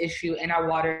crisis issue in our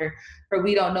water for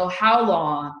we don't know how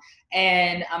long.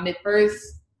 And it first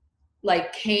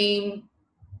came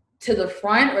to the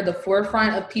front, or the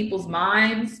forefront of people's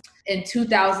minds in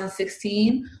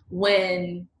 2016,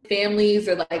 when families,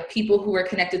 or people who were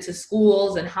connected to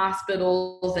schools and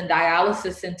hospitals and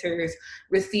dialysis centers,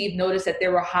 received notice that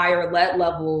there were higher lead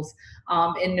levels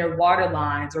in their water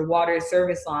lines or water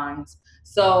service lines.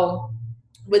 So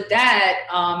with that,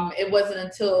 it wasn't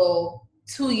until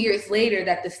 2 years later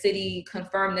that the city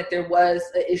confirmed that there was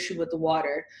an issue with the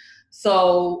water.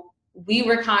 So we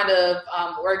were kind of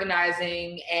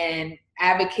organizing and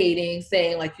advocating,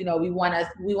 saying we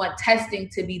want testing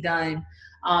to be done,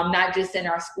 not just in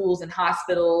our schools and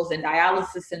hospitals and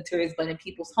dialysis centers, but in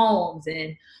people's homes,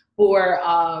 and for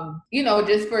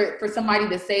just for somebody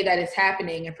to say that it's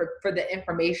happening, and for the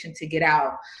information to get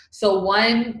out. So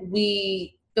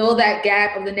we fill that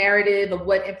gap of the narrative of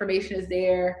what information is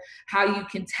there, how you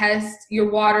can test your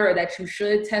water, or that you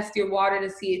should test your water to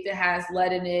see if it has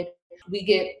lead in it. We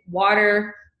get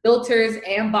water filters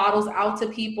and bottles out to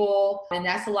people, and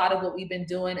that's a lot of what we've been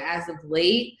doing as of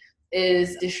late,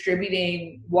 is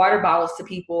distributing water bottles to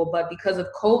people. But because of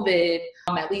COVID,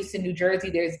 at least in New Jersey,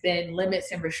 there's been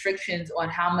limits and restrictions on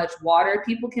how much water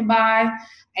people can buy.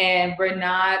 And we're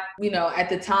not, at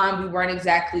the time, we weren't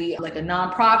exactly like a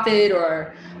nonprofit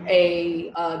or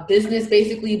a business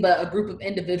basically, but a group of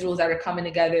individuals that are coming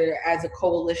together as a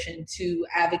coalition to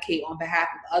advocate on behalf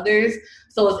of others.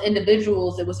 So as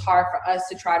individuals, it was hard for us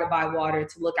to try to buy water,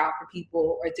 to look out for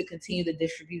people, or to continue the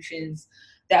distributions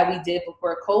that we did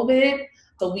before COVID.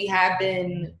 So we have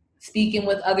been speaking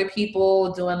with other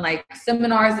people, doing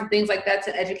seminars and things like that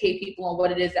to educate people on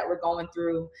what it is that we're going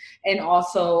through, and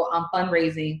also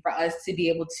fundraising for us to be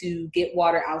able to get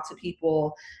water out to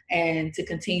people and to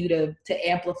continue to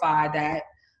amplify that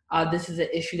this is an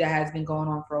issue that has been going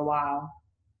on for a while.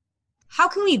 How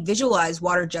can we visualize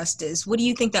water justice? What do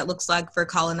you think that looks like for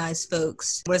colonized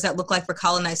folks? What does that look like for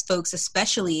colonized folks,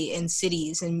 especially in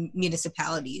cities and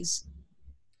municipalities?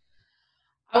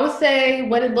 I would say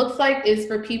what it looks like is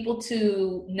for people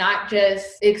to not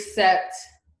just accept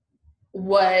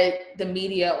what the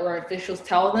media or officials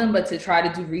tell them, but to try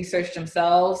to do research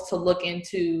themselves, to look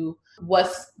into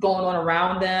what's going on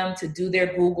around them, to do their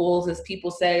Googles, as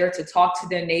people say, or to talk to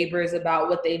their neighbors about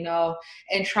what they know,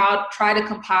 and try to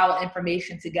compile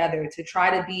information together, to try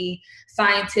to be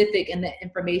scientific in the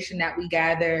information that we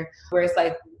gather, where it's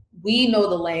we know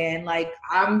the land.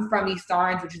 I'm from East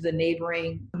Orange, which is a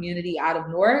neighboring community out of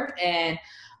Newark, and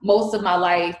most of my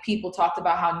life, people talked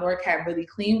about how Newark had really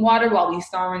clean water while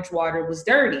East Orange water was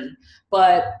dirty.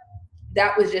 But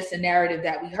that was just a narrative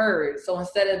that we heard. So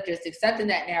instead of just accepting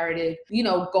that narrative,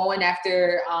 going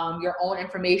after your own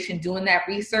information, doing that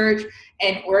research,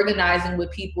 and organizing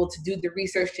with people to do the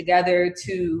research together,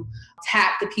 to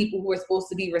tap the people who are supposed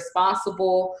to be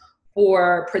responsible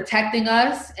for protecting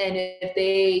us. And if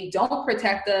they don't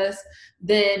protect us,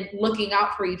 then looking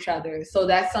out for each other. So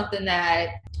that's something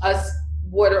that us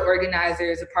water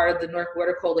organizers, a part of the Newark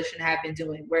Water Coalition, have been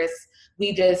doing, where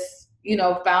we just,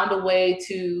 found a way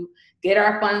to get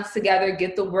our funds together,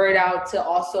 get the word out, to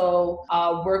also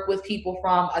work with people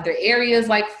from other areas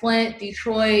like Flint,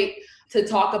 Detroit, to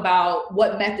talk about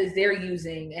what methods they're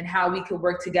using and how we could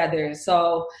work together.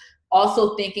 So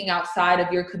also thinking outside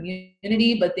of your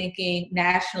community, but thinking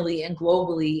nationally and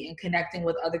globally and connecting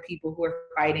with other people who are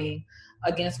fighting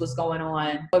against what's going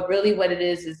on. But really what it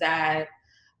is that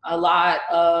a lot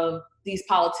of these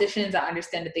politicians, I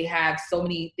understand that they have so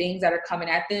many things that are coming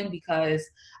at them because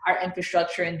our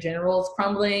infrastructure in general is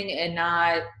crumbling and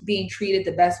not being treated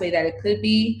the best way that it could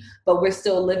be, but we're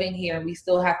still living here and we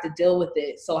still have to deal with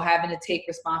it. So having to take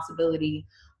responsibility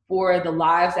for the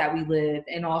lives that we live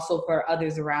and also for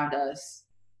others around us.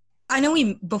 I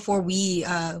know before we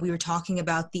were talking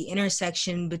about the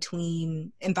intersection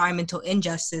between environmental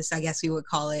injustice, I guess we would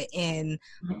call it, and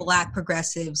Black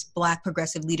progressive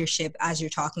leadership, as you're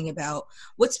talking about.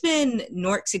 What's been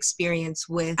Newark's experience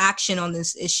with action on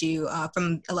this issue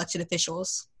from elected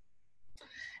officials?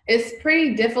 It's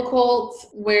pretty difficult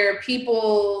where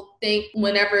people think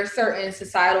whenever certain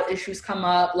societal issues come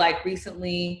up, like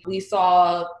recently we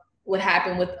saw what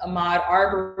happened with Ahmaud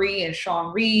Arbery and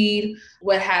Sean Reed,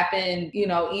 what happened,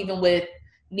 even with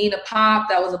Nina Pop,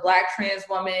 that was a Black trans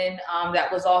woman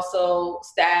that was also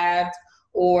stabbed,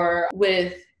 or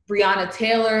with Breonna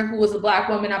Taylor, who was a Black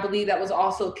woman, I believe, that was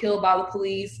also killed by the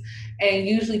police. And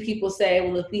usually people say,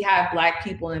 well, if we have Black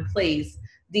people in place,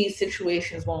 these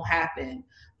situations won't happen.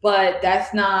 But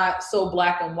that's not so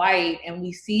black and white. And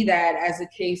we see that as a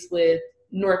case with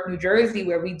Newark, New Jersey,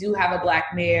 where we do have a Black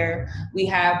mayor, we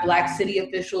have Black city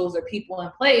officials or people in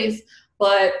place,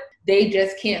 but they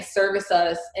just can't service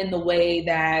us in the way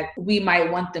that we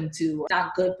might want them to. It's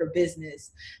not good for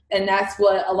business. And that's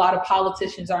what a lot of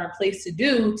politicians are in place to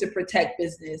do, to protect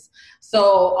business. So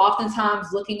oftentimes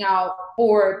looking out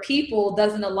for people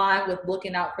doesn't align with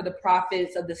looking out for the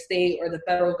profits of the state or the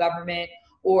federal government.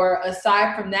 Or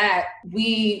aside from that,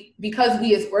 because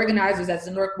we as organizers, as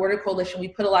the Newark Border Coalition, we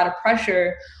put a lot of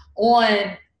pressure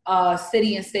on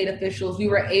city and state officials. We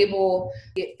were able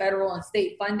to get federal and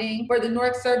state funding for the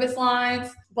Newark service lines,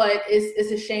 but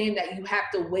it's a shame that you have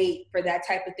to wait for that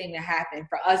type of thing to happen,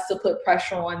 for us to put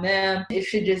pressure on them. It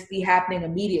should just be happening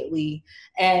immediately.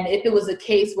 And if it was a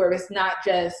case where it's not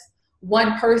just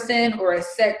one person or a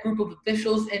set group of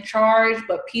officials in charge,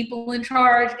 but people in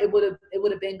charge, it would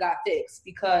have been got fixed,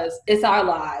 because it's our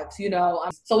lives,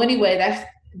 So anyway,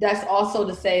 that's also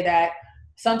to say that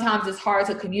sometimes it's hard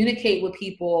to communicate with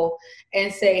people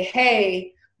and say,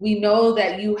 hey, we know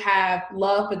that you have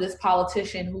love for this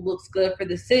politician who looks good for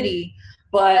the city,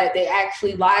 but they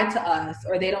actually lied to us,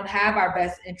 or they don't have our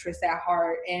best interests at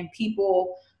heart. And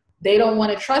people, they don't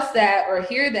want to trust that or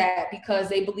hear that because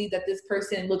they believe that this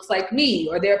person looks like me,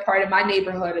 or they're part of my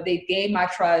neighborhood, or they've gained my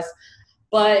trust.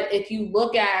 But if you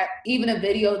look at even a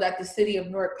video that the city of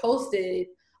Newark posted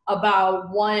about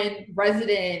one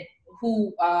resident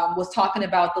who was talking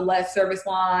about the lead service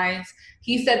lines,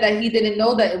 he said that he didn't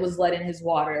know that it was lead in his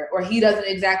water, or he doesn't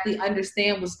exactly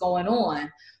understand what's going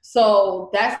on.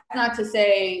 So that's not to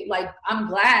say, I'm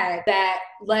glad that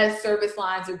lead service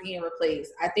lines are being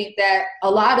replaced. I think that a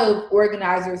lot of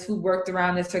organizers who worked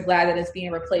around this are glad that it's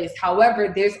being replaced.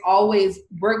 However, there's always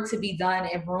work to be done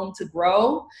and room to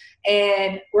grow.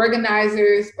 And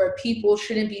organizers or people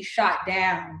shouldn't be shot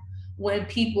down when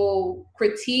people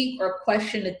critique or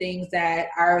question the things that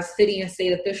our city and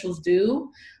state officials do.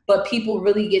 But people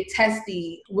really get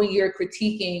testy when you're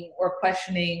critiquing or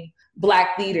questioning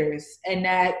Black leaders, and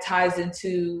that ties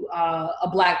into a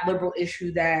Black liberal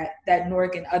issue that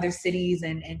Newark and other cities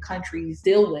and countries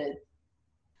deal with.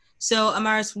 So,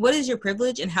 Amaris, what is your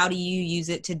privilege and how do you use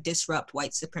it to disrupt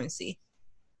white supremacy?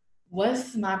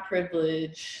 What's my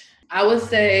privilege? I would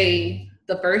say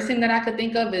the first thing that I could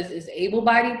think of is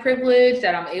able-bodied privilege,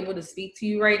 that I'm able to speak to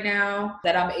you right now,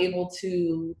 that I'm able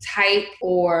to type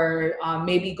or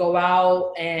maybe go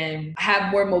out and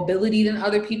have more mobility than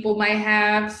other people might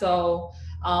have. So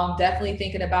definitely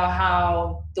thinking about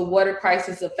how the water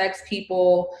crisis affects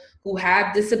people who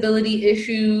have disability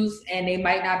issues, and they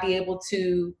might not be able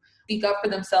to speak up for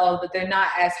themselves, but they're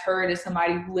not as heard as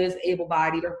somebody who is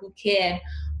able-bodied or who can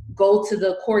go to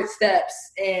the court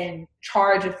steps and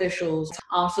charge officials.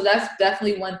 So that's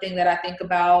definitely one thing that I think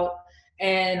about.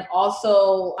 And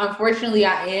also, unfortunately,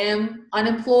 I am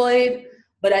unemployed,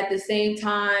 but at the same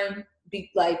time,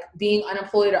 being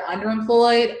unemployed or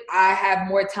underemployed, I have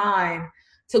more time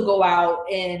to go out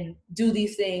and do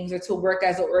these things, or to work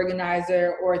as an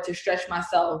organizer, or to stretch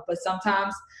myself. But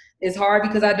sometimes it's hard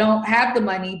because I don't have the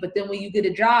money. But then when you get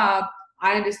a job,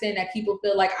 I understand that people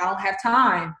feel like I don't have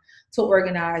time to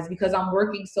organize because I'm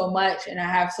working so much and I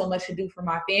have so much to do for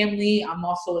my family. I'm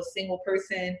also a single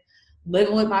person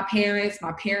living with my parents.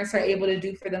 My parents are able to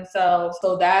do for themselves.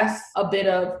 So that's a bit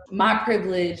of my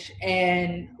privilege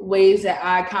and ways that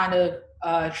I kind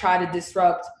of try to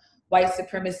disrupt white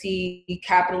supremacy,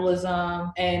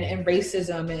 capitalism, and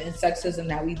racism and sexism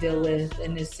that we deal with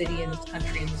in this city, in this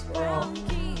country, in this world.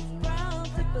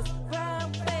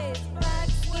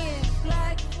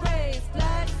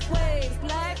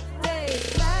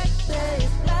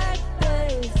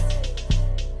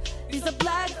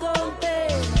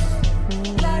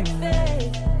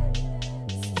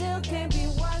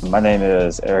 My name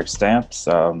is Eric Stamps.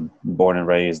 Born and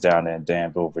raised down in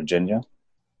Danville, Virginia.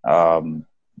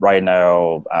 Right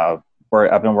now, I've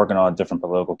been working on different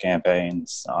political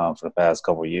campaigns for the past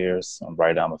couple of years.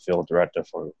 Right now, I'm a field director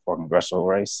for a congressional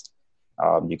race.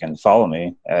 You can follow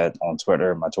me on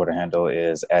Twitter. My Twitter handle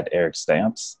is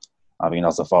 @EricStamps. You can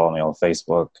also follow me on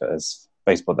Facebook as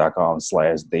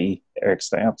facebook.com/the Eric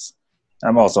Stamps. And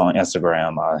I'm also on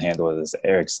Instagram. My handle is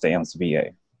Eric Stamps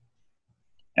VA.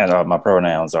 And my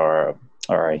pronouns are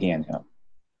he and him.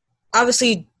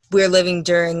 Obviously, we're living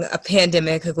during a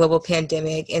pandemic, a global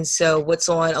pandemic. And so what's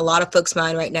on a lot of folks'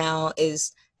 mind right now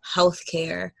is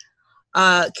healthcare.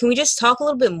 Can we just talk a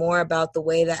little bit more about the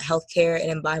way that healthcare and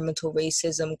environmental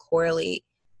racism correlate?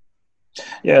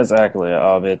 Yeah, exactly.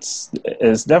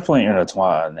 It's definitely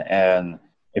intertwined. And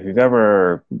if you've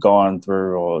ever gone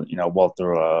through or, walked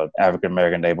through a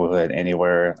African-American neighborhood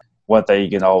anywhere, one thing you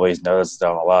can always notice is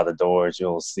on a lot of the doors,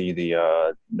 you'll see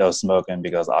the no smoking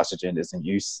because oxygen is in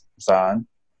use sign.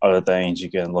 Other things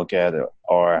you can look at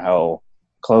are how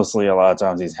closely a lot of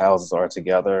times these houses are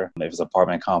together. If it's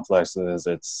apartment complexes,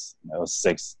 it's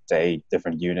 6 to 8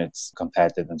 different units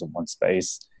compacted into one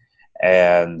space.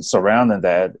 And surrounding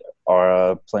that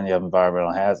are plenty of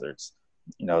environmental hazards,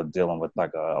 dealing with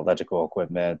like electrical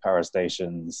equipment, power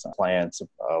stations, plants,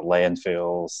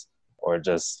 landfills, or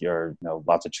just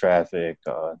lots of traffic,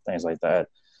 things like that.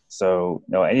 So,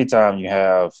 anytime you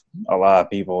have a lot of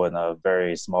people in a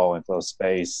very small enclosed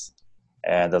space,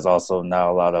 and there's also not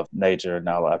a lot of nature,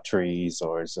 not a lot of trees,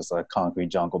 or it's just a concrete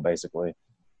jungle, basically.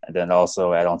 And then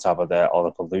also add on top of that, all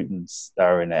the pollutants that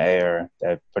are in the air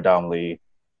that predominantly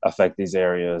affect these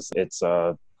areas, it's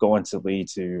going to lead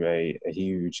to a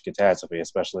huge catastrophe,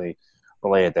 especially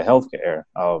related to healthcare.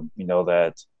 We know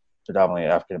that predominantly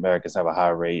African Americans have a high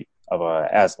rate of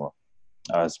asthma,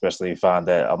 especially find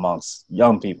that amongst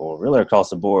young people, really across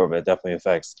the board, but it definitely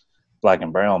affects Black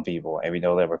and brown people. And we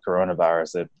know that with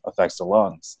coronavirus, it affects the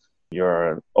lungs.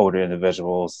 Your older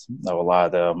individuals, a lot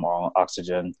of them are on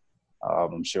oxygen.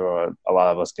 I'm sure a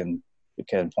lot of us can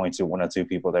point to 1 or 2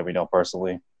 people that we know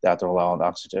personally that rely on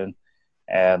oxygen.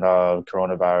 And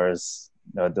coronavirus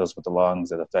deals with the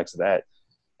lungs, it affects that.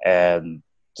 And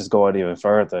just going even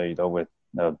further, with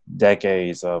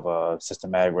decades of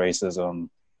systematic racism,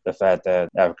 the fact that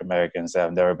African Americans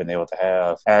have never been able to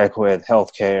have adequate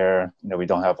health care. We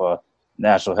don't have a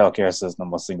national healthcare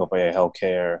system, a single payer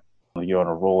healthcare. If you're in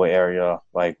a rural area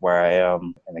like where I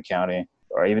am in the county,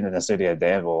 or even in the city of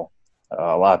Danville,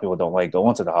 a lot of people don't like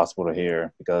going to the hospital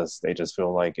here because they just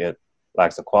feel like it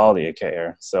lacks the quality of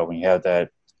care. So when you have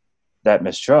that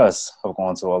mistrust of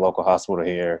going to a local hospital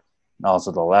here, and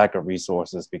also the lack of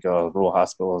resources because rural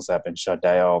hospitals have been shut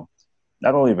down,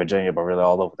 not only in Virginia, but really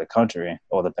all over the country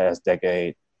over the past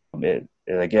decade. It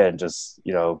again just,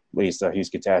 leads to a huge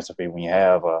catastrophe when you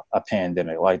have a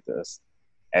pandemic like this.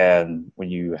 And when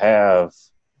you have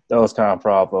those kind of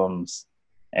problems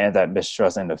and that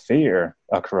mistrust and the fear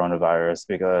of coronavirus,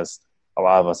 because a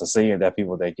lot of us are seeing that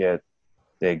people that get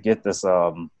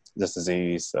this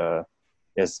disease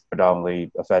is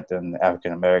predominantly affecting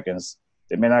African Americans.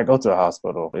 They may not go to the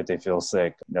hospital if they feel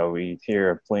sick. We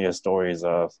hear plenty of stories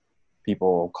of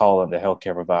people calling the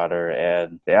healthcare provider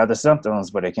and they have the symptoms,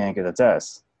 but they can't get a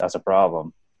test. That's a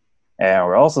problem. And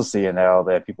we're also seeing now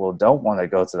that people don't want to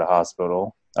go to the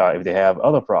hospital if they have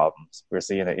other problems. We're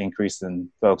seeing an increase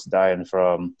in folks dying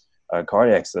from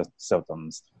cardiac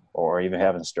symptoms or even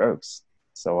having strokes.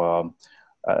 So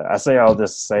I say all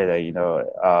this to say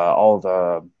that, all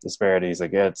the disparities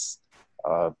against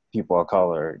people of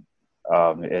color,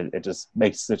 it just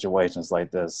makes situations like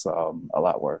this a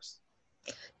lot worse.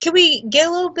 Can we get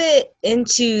a little bit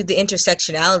into the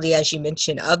intersectionality, as you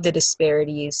mentioned, of the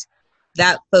disparities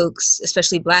that folks,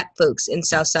 especially Black folks in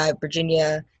Southside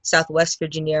Virginia, Southwest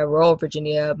Virginia, rural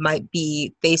Virginia, might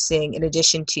be facing in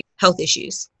addition to health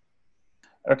issues?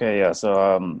 Okay, yeah.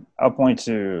 So I'll point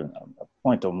to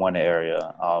one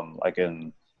area, like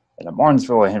in the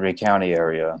Martinsville and Henry County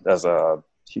area. There's a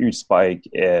huge spike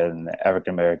in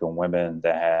African American women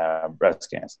that have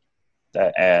breast cancer,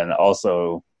 and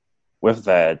also with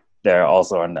that, there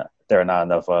are not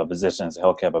enough physicians,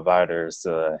 healthcare providers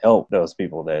to help those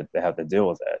people that have to deal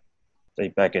with that. I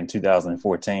think back in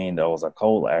 2014, there was a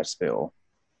coal ash spill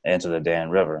into the Dan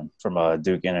River from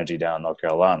Duke Energy down in North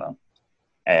Carolina.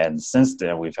 And since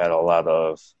then, we've had a lot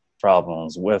of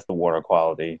problems with the water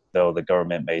quality. Though the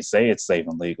government may say it's safe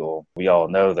and legal, we all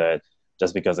know that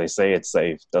just because they say it's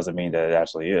safe doesn't mean that it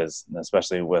actually is. And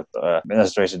especially with the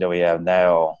administration that we have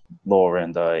now,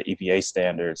 lowering the EPA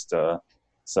standards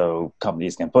so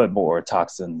companies can put more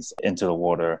toxins into the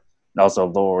water, and also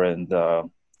lowering the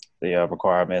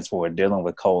requirements for dealing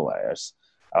with coal ash.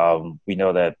 We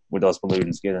know that when those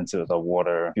pollutants get into the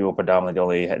water, people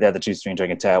predominantly they have to choose between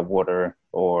drinking tap water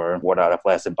or water out of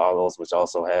plastic bottles, which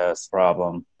also has a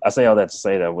problem. I say all that to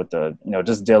say that with the,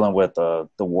 just dealing with the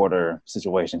water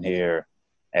situation here,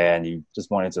 and you just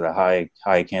point into the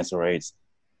high cancer rates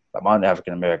among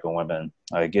African American women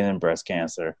getting breast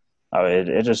cancer.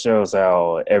 It just shows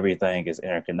how everything is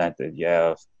interconnected. You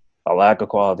have a lack of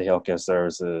quality healthcare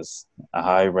services, a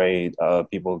high rate of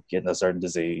people getting a certain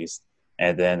disease,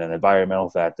 and then an environmental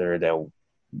factor that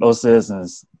most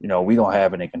citizens, we don't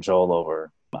have any control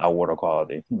over our water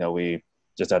quality. We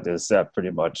just have to accept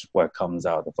pretty much what comes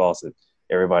out of the faucet.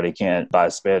 Everybody can't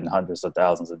spend hundreds of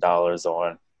thousands of dollars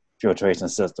on filtration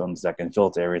systems that can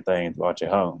filter everything throughout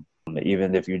your home.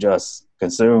 Even if you just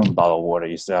consume bottled water,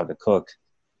 you still have to cook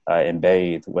and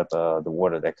bathe with the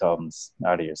water that comes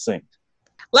out of your sink.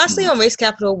 Lastly, on Race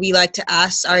Capital, we like to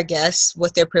ask our guests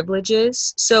what their privilege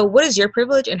is. So what is your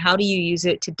privilege, and how do you use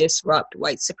it to disrupt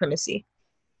white supremacy?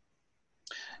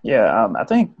 Yeah, I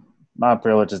think my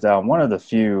privilege is that I'm one of the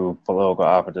few political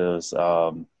operatives,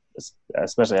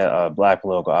 especially Black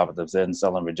political operatives in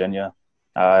Southern Virginia.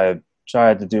 I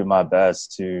tried to do my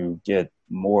best to get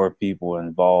more people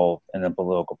involved in the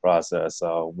political process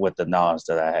with the knowledge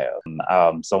that I have.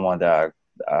 I'm someone that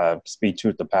I speak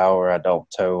truth to power. I don't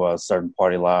toe a certain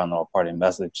party line or party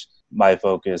message. My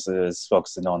focus is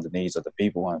focusing on the needs of the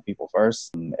people and people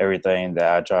first. And everything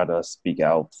that I try to speak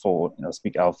out for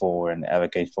and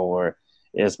advocate for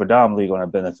is predominantly going to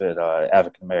benefit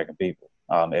African American people,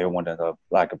 everyone in the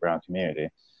Black and brown community.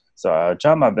 So I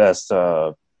try my best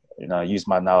to use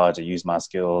my knowledge and use my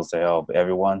skills to help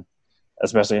everyone.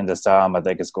 Especially in this time, I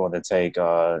think it's going to take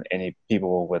any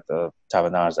people with the type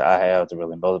of knowledge that I have to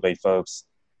really motivate folks.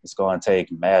 It's going to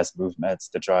take mass movements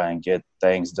to try and get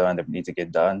things done that need to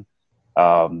get done.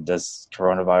 This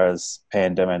coronavirus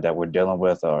pandemic that we're dealing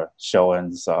with are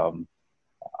showing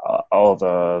all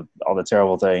the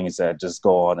terrible things that just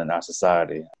go on in our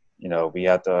society. We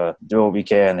have to do what we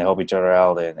can to help each other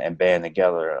out and band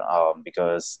together.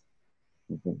 Because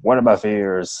one of my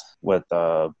fears with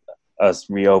us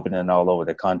reopening all over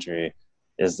the country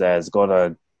is that it's going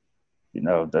to,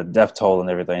 the death toll and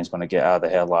everything is going to get out of the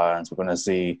headlines. We're going to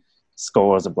see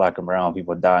scores of Black and brown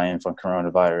people dying from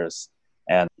coronavirus.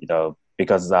 And,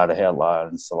 because it's out of the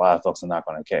headlines, a lot of folks are not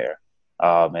going to care.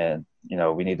 And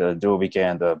we need to do what we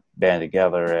can to band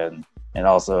together and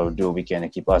also do what we can to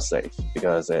keep us safe.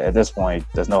 Because at this point,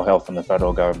 there's no help from the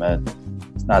federal government.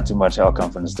 It's not too much help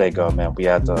coming from the state government. We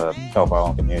have to help our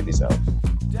own communities out.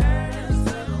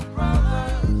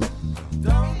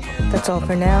 That's all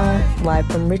for now. Live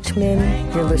from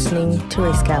Richmond, you're listening to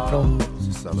Race Capital.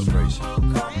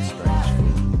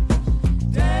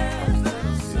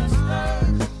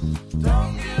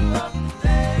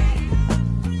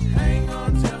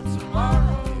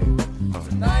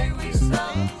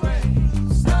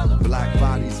 Black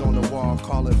bodies on the wall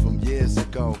calling from years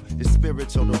ago. It's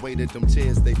spiritual the way that them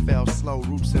tears they fell slow.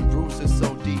 Roots and bruises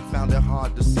so deep, found it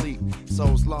hard to sleep.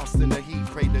 Souls lost in the heat,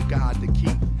 pray to God to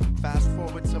keep. Fast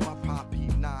forward to my pop, he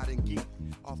nod and geek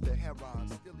off the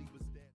herons.